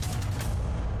Program.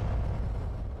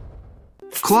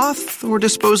 Cloth or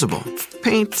disposable?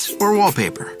 Paint or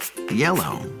wallpaper?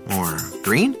 Yellow or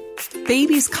green?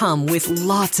 Babies come with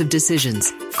lots of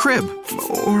decisions. Crib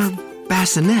or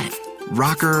bassinet?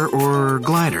 Rocker or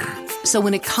glider? So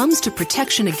when it comes to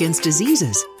protection against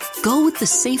diseases, go with the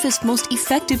safest, most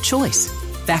effective choice: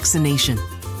 vaccination.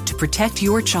 To protect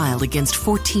your child against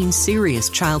 14 serious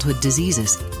childhood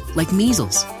diseases like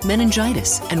measles,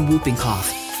 meningitis, and whooping cough.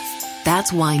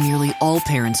 That's why nearly all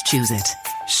parents choose it.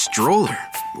 Stroller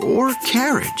or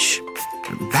carriage?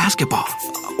 Basketball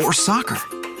or soccer?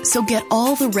 So get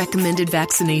all the recommended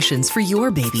vaccinations for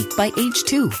your baby by age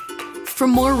 2. For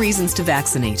more reasons to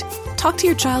vaccinate, talk to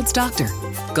your child's doctor.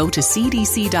 Go to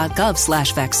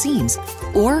cdc.gov/vaccines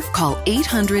or call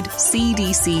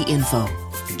 800-CDC-INFO.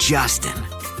 Justin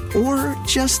or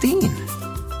Justine.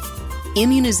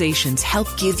 Immunizations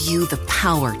help give you the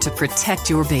power to protect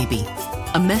your baby.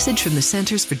 A message from the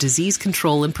Centers for Disease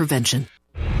Control and Prevention.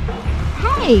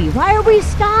 Hey, why are we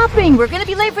stopping? We're going to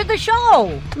be late for the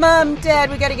show. Mom,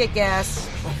 Dad, we got to get gas.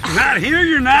 Not here,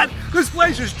 you're not. This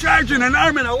place is charging an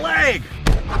arm and a leg.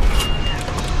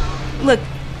 Look,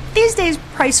 these days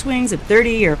price swings of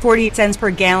 30 or 40 cents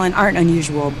per gallon aren't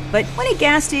unusual, but when a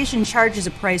gas station charges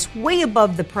a price way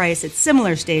above the price at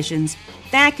similar stations,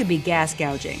 that could be gas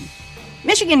gouging.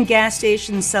 Michigan gas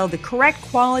stations sell the correct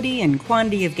quality and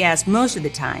quantity of gas most of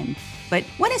the time, but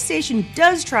when a station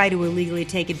does try to illegally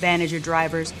take advantage of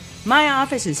drivers, my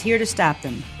office is here to stop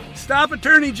them. Stop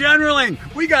Attorney Generaling!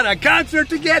 We got a concert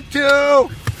to get to!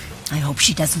 I hope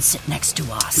she doesn't sit next to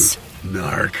us.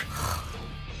 Narc.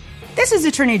 This is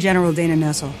Attorney General Dana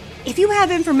Nessel. If you have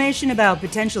information about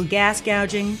potential gas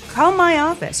gouging, call my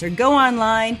office or go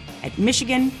online at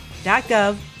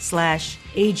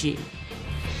michigan.gov/AG.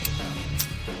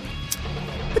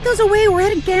 Put those away, we're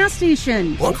at a gas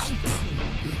station.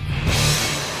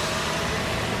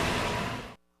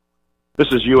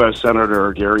 This is U.S.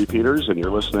 Senator Gary Peters, and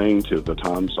you're listening to the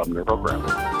Tom Sumner Program.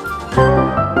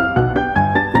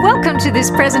 Welcome to this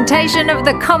presentation of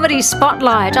the Comedy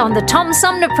Spotlight on the Tom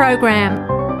Sumner Program.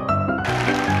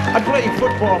 I played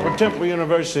football for Temple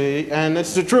University, and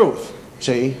it's the truth,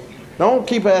 see? Don't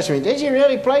keep asking me, did you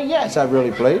really play? Yes, I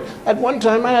really played. At one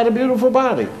time, I had a beautiful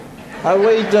body. I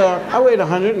weighed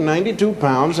 192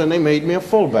 pounds, and they made me a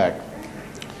fullback.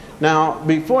 Now,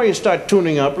 before you start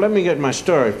tuning up, let me get my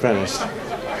story finished.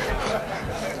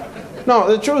 No,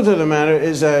 the truth of the matter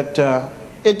is that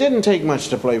it didn't take much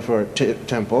to play for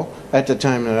Temple at the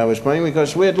time that I was playing,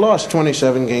 because we had lost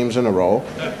 27 games in a row.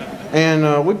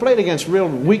 And we played against real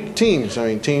weak teams. I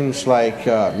mean, teams like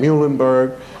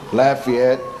Muhlenberg,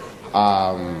 Lafayette,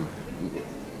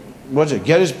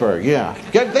 Gettysburg, yeah.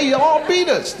 They all beat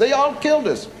us. They all killed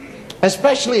us.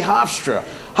 Especially Hofstra.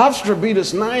 Hofstra beat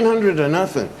us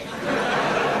 900-0.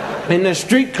 In their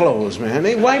street clothes, man.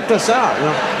 They wiped us out, you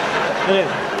know.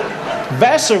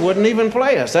 Vassar wouldn't even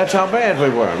play us. That's how bad we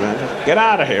were, man. Get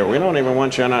out of here. We don't even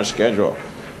want you on our schedule.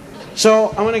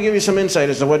 So I want to give you some insight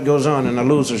as to what goes on in a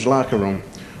loser's locker room.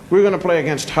 We're going to play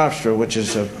against Hofstra, which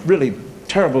is a really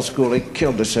terrible school. They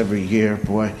killed us every year,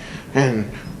 boy. And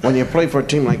when you play for a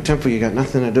team like Temple, you got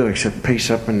nothing to do except pace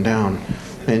up and down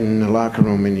in the locker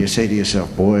room, and you say to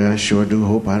yourself, boy, I sure do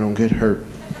hope I don't get hurt.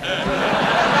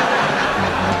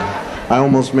 I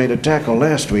almost made a tackle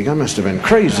last week. I must have been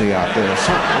crazy out there.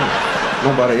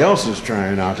 Nobody else is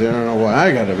trying out there. I don't know why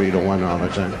I got to be the one all the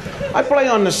time. I play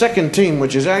on the second team,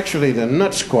 which is actually the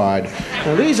nut squad.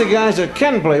 Now, these are guys that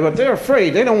can play, but they're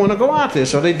afraid. They don't want to go out there,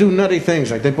 so they do nutty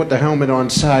things, like they put the helmet on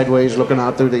sideways, looking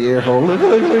out through the ear hole.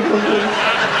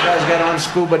 Guys got on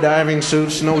scuba diving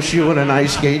suits, snowshoe and an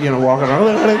ice skate, walking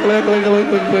around.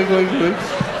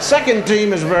 Second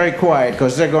team is very quiet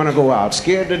because they're going to go out,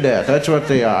 scared to death. That's what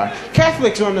they are.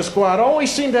 Catholics on the squad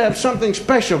always seem to have something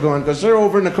special going because they're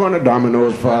over in the corner.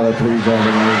 Dominoes, Father, please.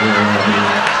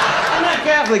 I'm not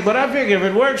Catholic, but I figure if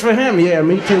it works for him, yeah,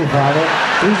 me too, Father.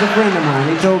 He's a friend of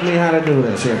mine. He told me how to do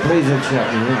this. Here, please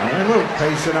accept me. And we're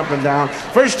pacing up and down.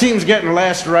 First team's getting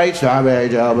last rites.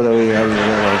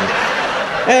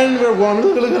 And we're going.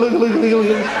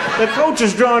 The coach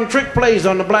is drawing trick plays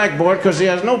on the blackboard because he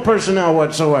has no personnel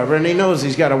whatsoever, and he knows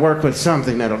he's got to work with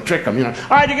something that'll trick him. All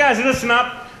right, you guys, listen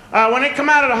up. When they come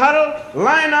out of the huddle,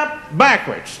 line up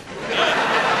backwards.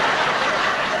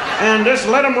 And just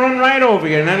let them run right over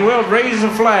you, and then we'll raise the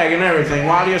flag and everything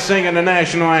while you're singing the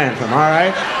national anthem, all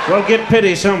right? We'll get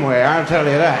pity somewhere, I'll tell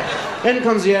you that. Then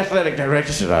comes the athletic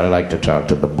director, says, I'd like to talk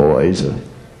to the boys.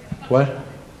 What?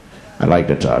 I'd like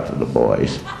to talk to the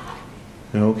boys.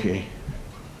 Okay.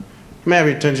 May I have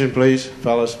your attention, please,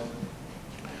 fellas?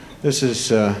 This is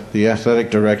the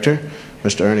athletic director,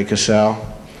 Mr. Ernie Casal.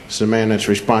 This is the man that's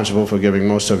responsible for giving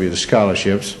most of you the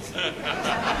scholarships.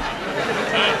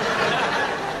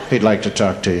 He'd like to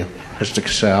talk to you. Mr.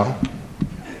 Casal.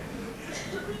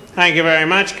 Thank you very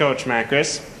much, Coach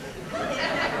Macris.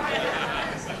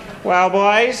 Well,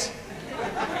 boys,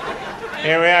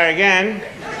 here we are again.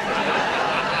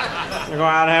 We're going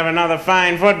out and have another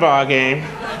fine football game.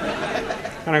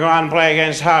 Going to go out and play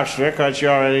against Hofstra, because you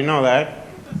already know that.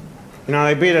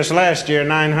 They beat us last year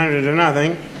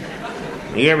 900-0.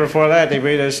 The year before that, they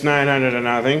beat us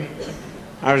 900-0.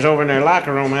 I was over in their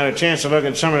locker room, had a chance to look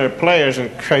at some of their players, and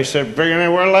Christ, they're bigger than they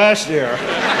were last year.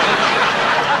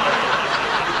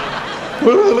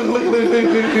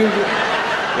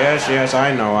 Yes,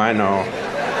 I know.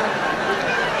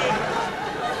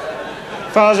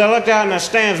 Fellas, I looked out in the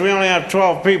stands. We only have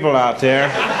 12 people out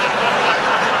there.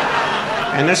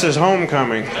 And this is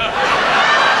homecoming.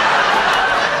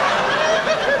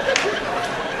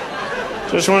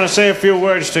 Just want to say a few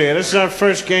words to you. This is our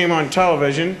first game on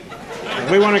television.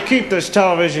 We want to keep this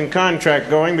television contract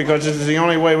going because this is the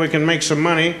only way we can make some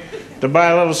money to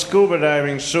buy little scuba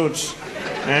diving suits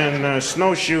and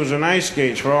snowshoes and ice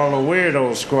skates for all the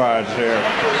weirdo squads here.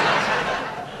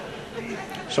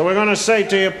 So we're going to say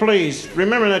to you, please,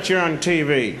 remember that you're on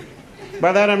TV.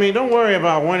 By that I mean, don't worry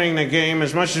about winning the game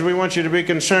as much as we want you to be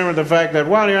concerned with the fact that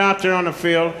while you're out there on the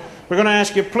field, we're going to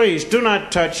ask you, please, do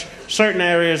not touch certain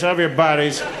areas of your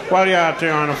bodies while you're out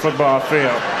there on the football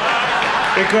field.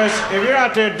 Because if you're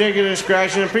out there digging and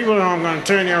scratching, people at home are going to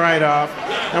turn you right off,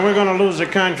 and we're going to lose the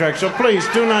contract. So please,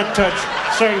 do not touch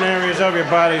certain areas of your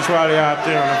bodies while you're out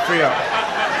there on the field.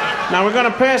 Now, we're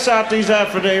going to pass out these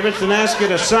affidavits and ask you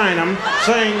to sign them,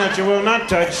 saying that you will not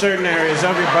touch certain areas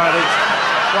of your bodies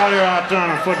while you're out there on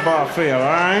a football field,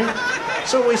 all right?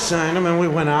 So we signed them, and we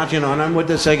went out, and I'm with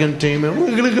the second team, and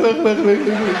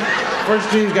first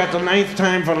team's got the 9th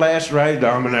time for last right.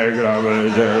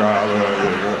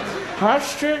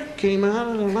 Hofstra came out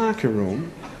of the locker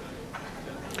room.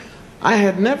 I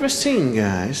had never seen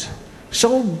guys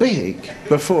so big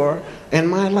before in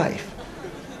my life.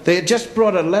 They had just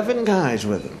brought 11 guys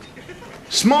with them.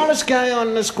 Smallest guy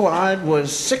on the squad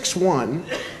was 6'1",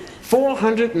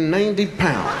 490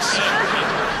 pounds.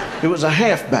 He was a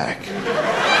halfback.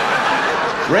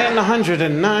 Ran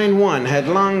 109-1, had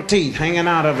long teeth hanging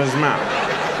out of his mouth.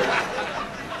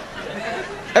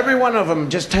 Every one of them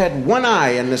just had one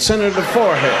eye in the center of the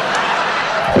forehead.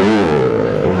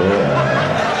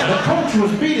 The coach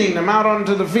was beating them out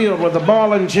onto the field with a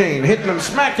ball and chain, hitting them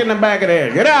smack in the back of the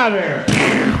head. Get out of there!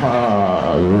 Go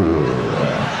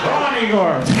on,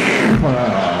 Igor.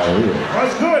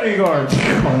 What's good, Igor?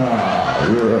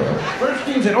 First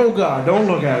team said, oh, God, don't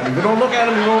look at him. If you don't look at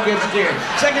him, you won't get scared.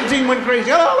 Second team went crazy.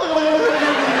 Guys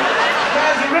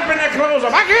are ripping their clothes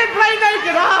off. I can't play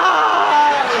naked.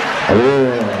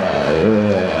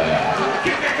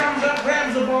 Kicker comes up,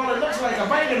 grabs the ball. It looks like a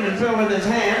vitamin pill in his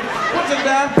hand. Puts it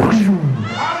down.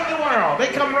 Out of the world. They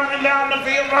come running down the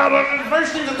field. The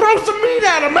first team said, throw some meat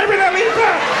at him. Maybe they'll eat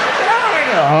that. Get out of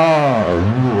here.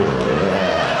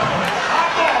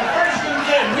 First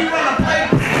team's in. We run a play.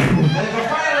 There's a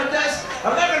pile of dust.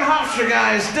 11 Hofstra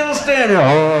guys still standing.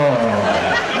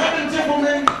 11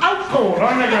 Templemen out cold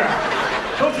on the ground.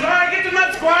 Coach said, all right, get the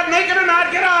nut squad, naked or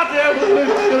not, get out there.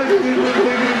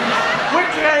 We're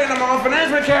carrying them off, and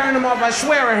as we're carrying them off, I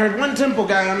swear I heard one Temple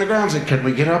guy on the ground say, can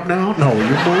we get up now? No, you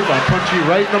move, I'll punch you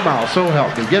right in the mouth, so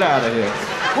help me. Get out of here.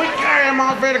 We carry them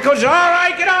off there. The coach said, all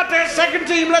right, get out there, second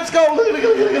team, let's go.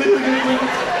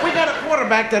 We we got a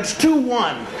quarterback that's 2-1.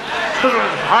 All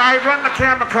right, run the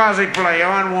kamikaze play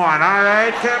on 1. All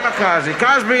right, kamikaze.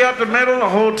 Cosby up the middle, the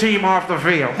whole team off the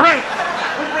field. Break!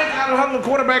 We break out of the huddle, the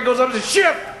quarterback goes up and says,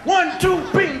 shift! 1, 2,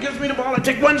 ping, gives me the ball. I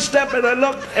take 1 step and I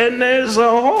look, and there's a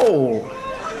hole.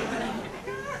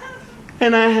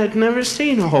 And I had never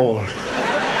seen a hole.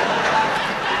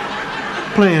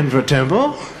 Playing for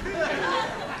Temple.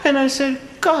 And I said,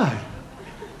 God,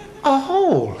 a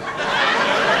hole.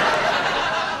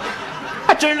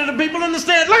 I turned to the people in the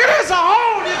stand, look at this, a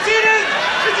hole, you see this?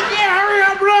 They said, yeah, hurry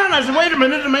up, run. I said, wait a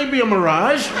minute, it may be a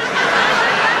mirage.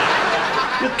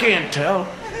 You can't tell.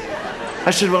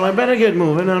 I said, well, I better get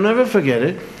moving. I'll never forget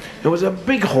it. There was a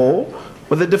big hole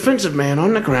with a defensive man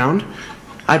on the ground.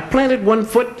 I planted 1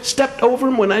 foot, stepped over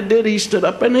him. When I did, he stood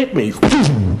up and hit me.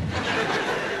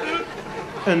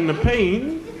 And the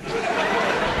pain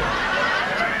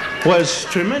was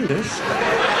tremendous.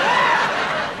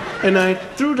 And I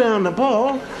threw down the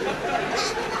ball,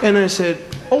 and I said,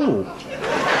 oh.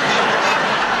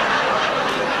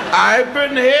 I've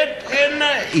been hit in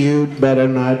the... You'd better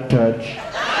not touch.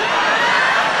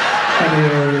 Any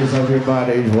areas of your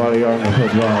body while you're on the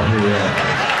football here.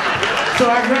 So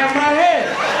I grabbed my head.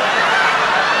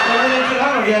 And I went to the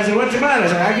other guy. I said, what's the matter? I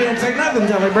said, I can't say nothing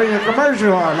until they bring the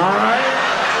commercial on, all right?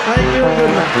 Thank you.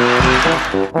 Good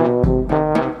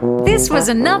night. This was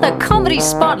another Comedy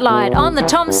Spotlight on the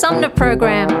Tom Sumner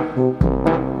Program.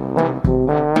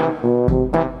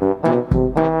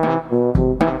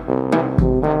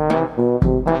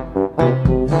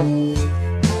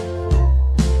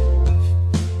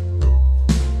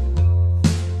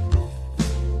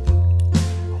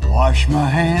 Wash my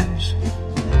hands,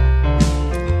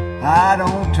 I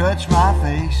don't touch my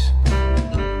face.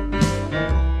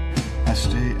 I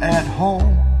stay at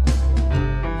home,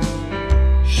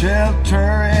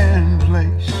 shelter in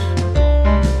place.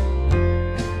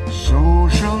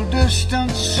 Social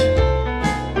distance,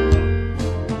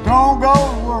 don't go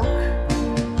to work.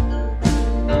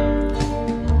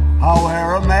 I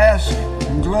wear a mask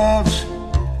and gloves,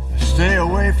 stay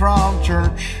away from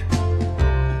church.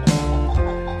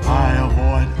 I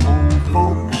avoid old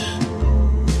folks,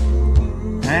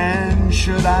 and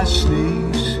should I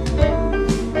sneeze,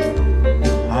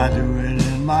 I do it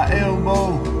in my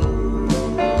elbow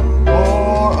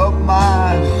or up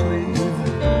my sleeve.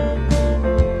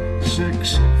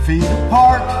 6 feet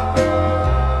apart,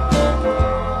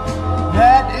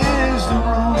 that is the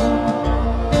rule.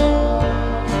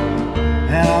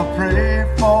 And I pray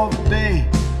for the day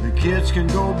the kids can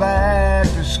go back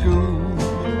to school.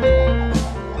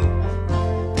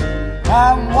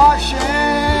 I'm washing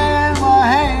my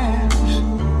hands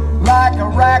like a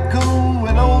raccoon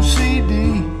with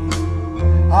OCD.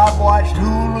 I've watched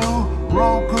Hulu,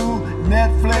 Roku,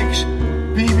 Netflix,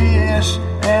 PBS,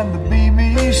 and the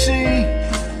BBC.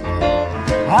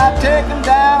 I've taken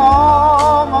down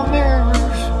all my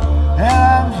mirrors, and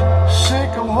I'm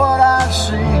sick of what I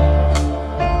see.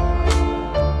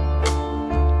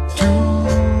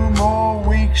 2 more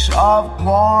weeks of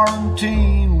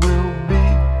quarantine will be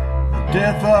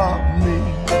death of me,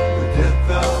 the death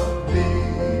of me.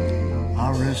 I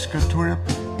risk a trip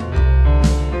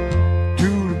to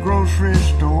the grocery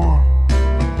store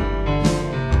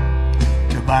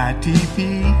to buy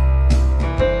TP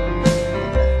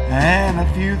and a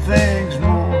few things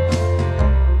more.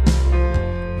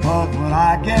 But when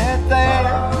I get there,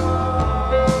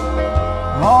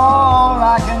 all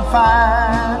I can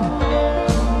find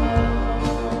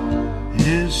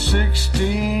is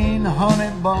 16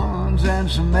 honey buns and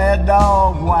some Mad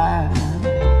Dog wine.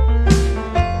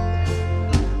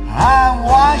 I'm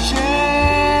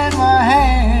washing my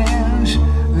hands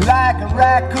like a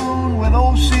raccoon with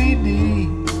OCD.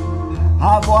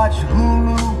 I've watched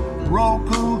Hulu,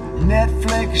 Roku,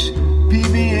 Netflix,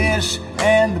 PBS,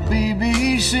 and the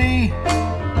BBC.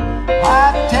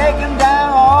 I've taken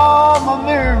down all my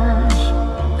mirrors,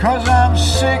 'cause I'm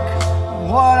sick of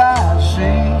what I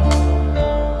see.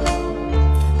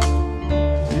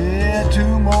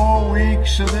 2 more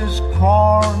weeks of this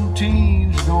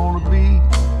quarantine's gonna be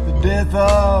the death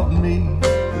of me,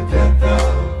 the death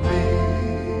of me.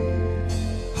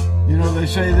 You know, they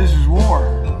say this is war,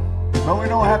 but we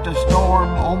don't have to storm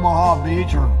Omaha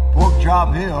Beach or Pork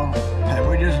Chop Hill.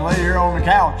 We just lay here on the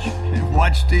couch and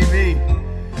watch TV.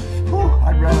 Whew,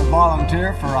 I'd rather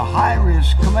volunteer for a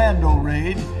high-risk commando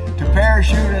raid to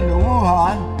parachute into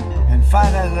Wuhan and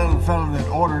find that little fella that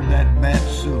ordered that bat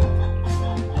soup.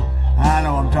 I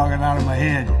know I'm talking out of my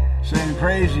head, saying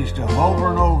crazy stuff over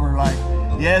and over like,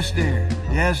 yes dear,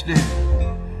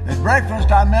 At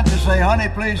breakfast, I meant to say, honey,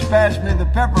 please pass me the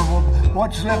pepper. Well,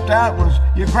 what slipped out was,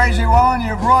 you crazy woman,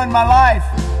 you've ruined my life.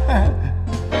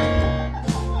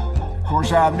 Of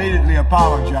course, I immediately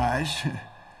apologized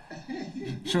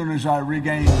as soon as I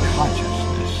regained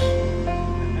consciousness.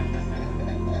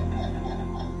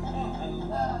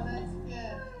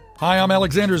 Hi, I'm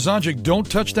Alexander Zonjic. Don't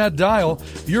touch that dial.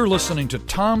 You're listening to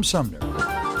Tom Sumner.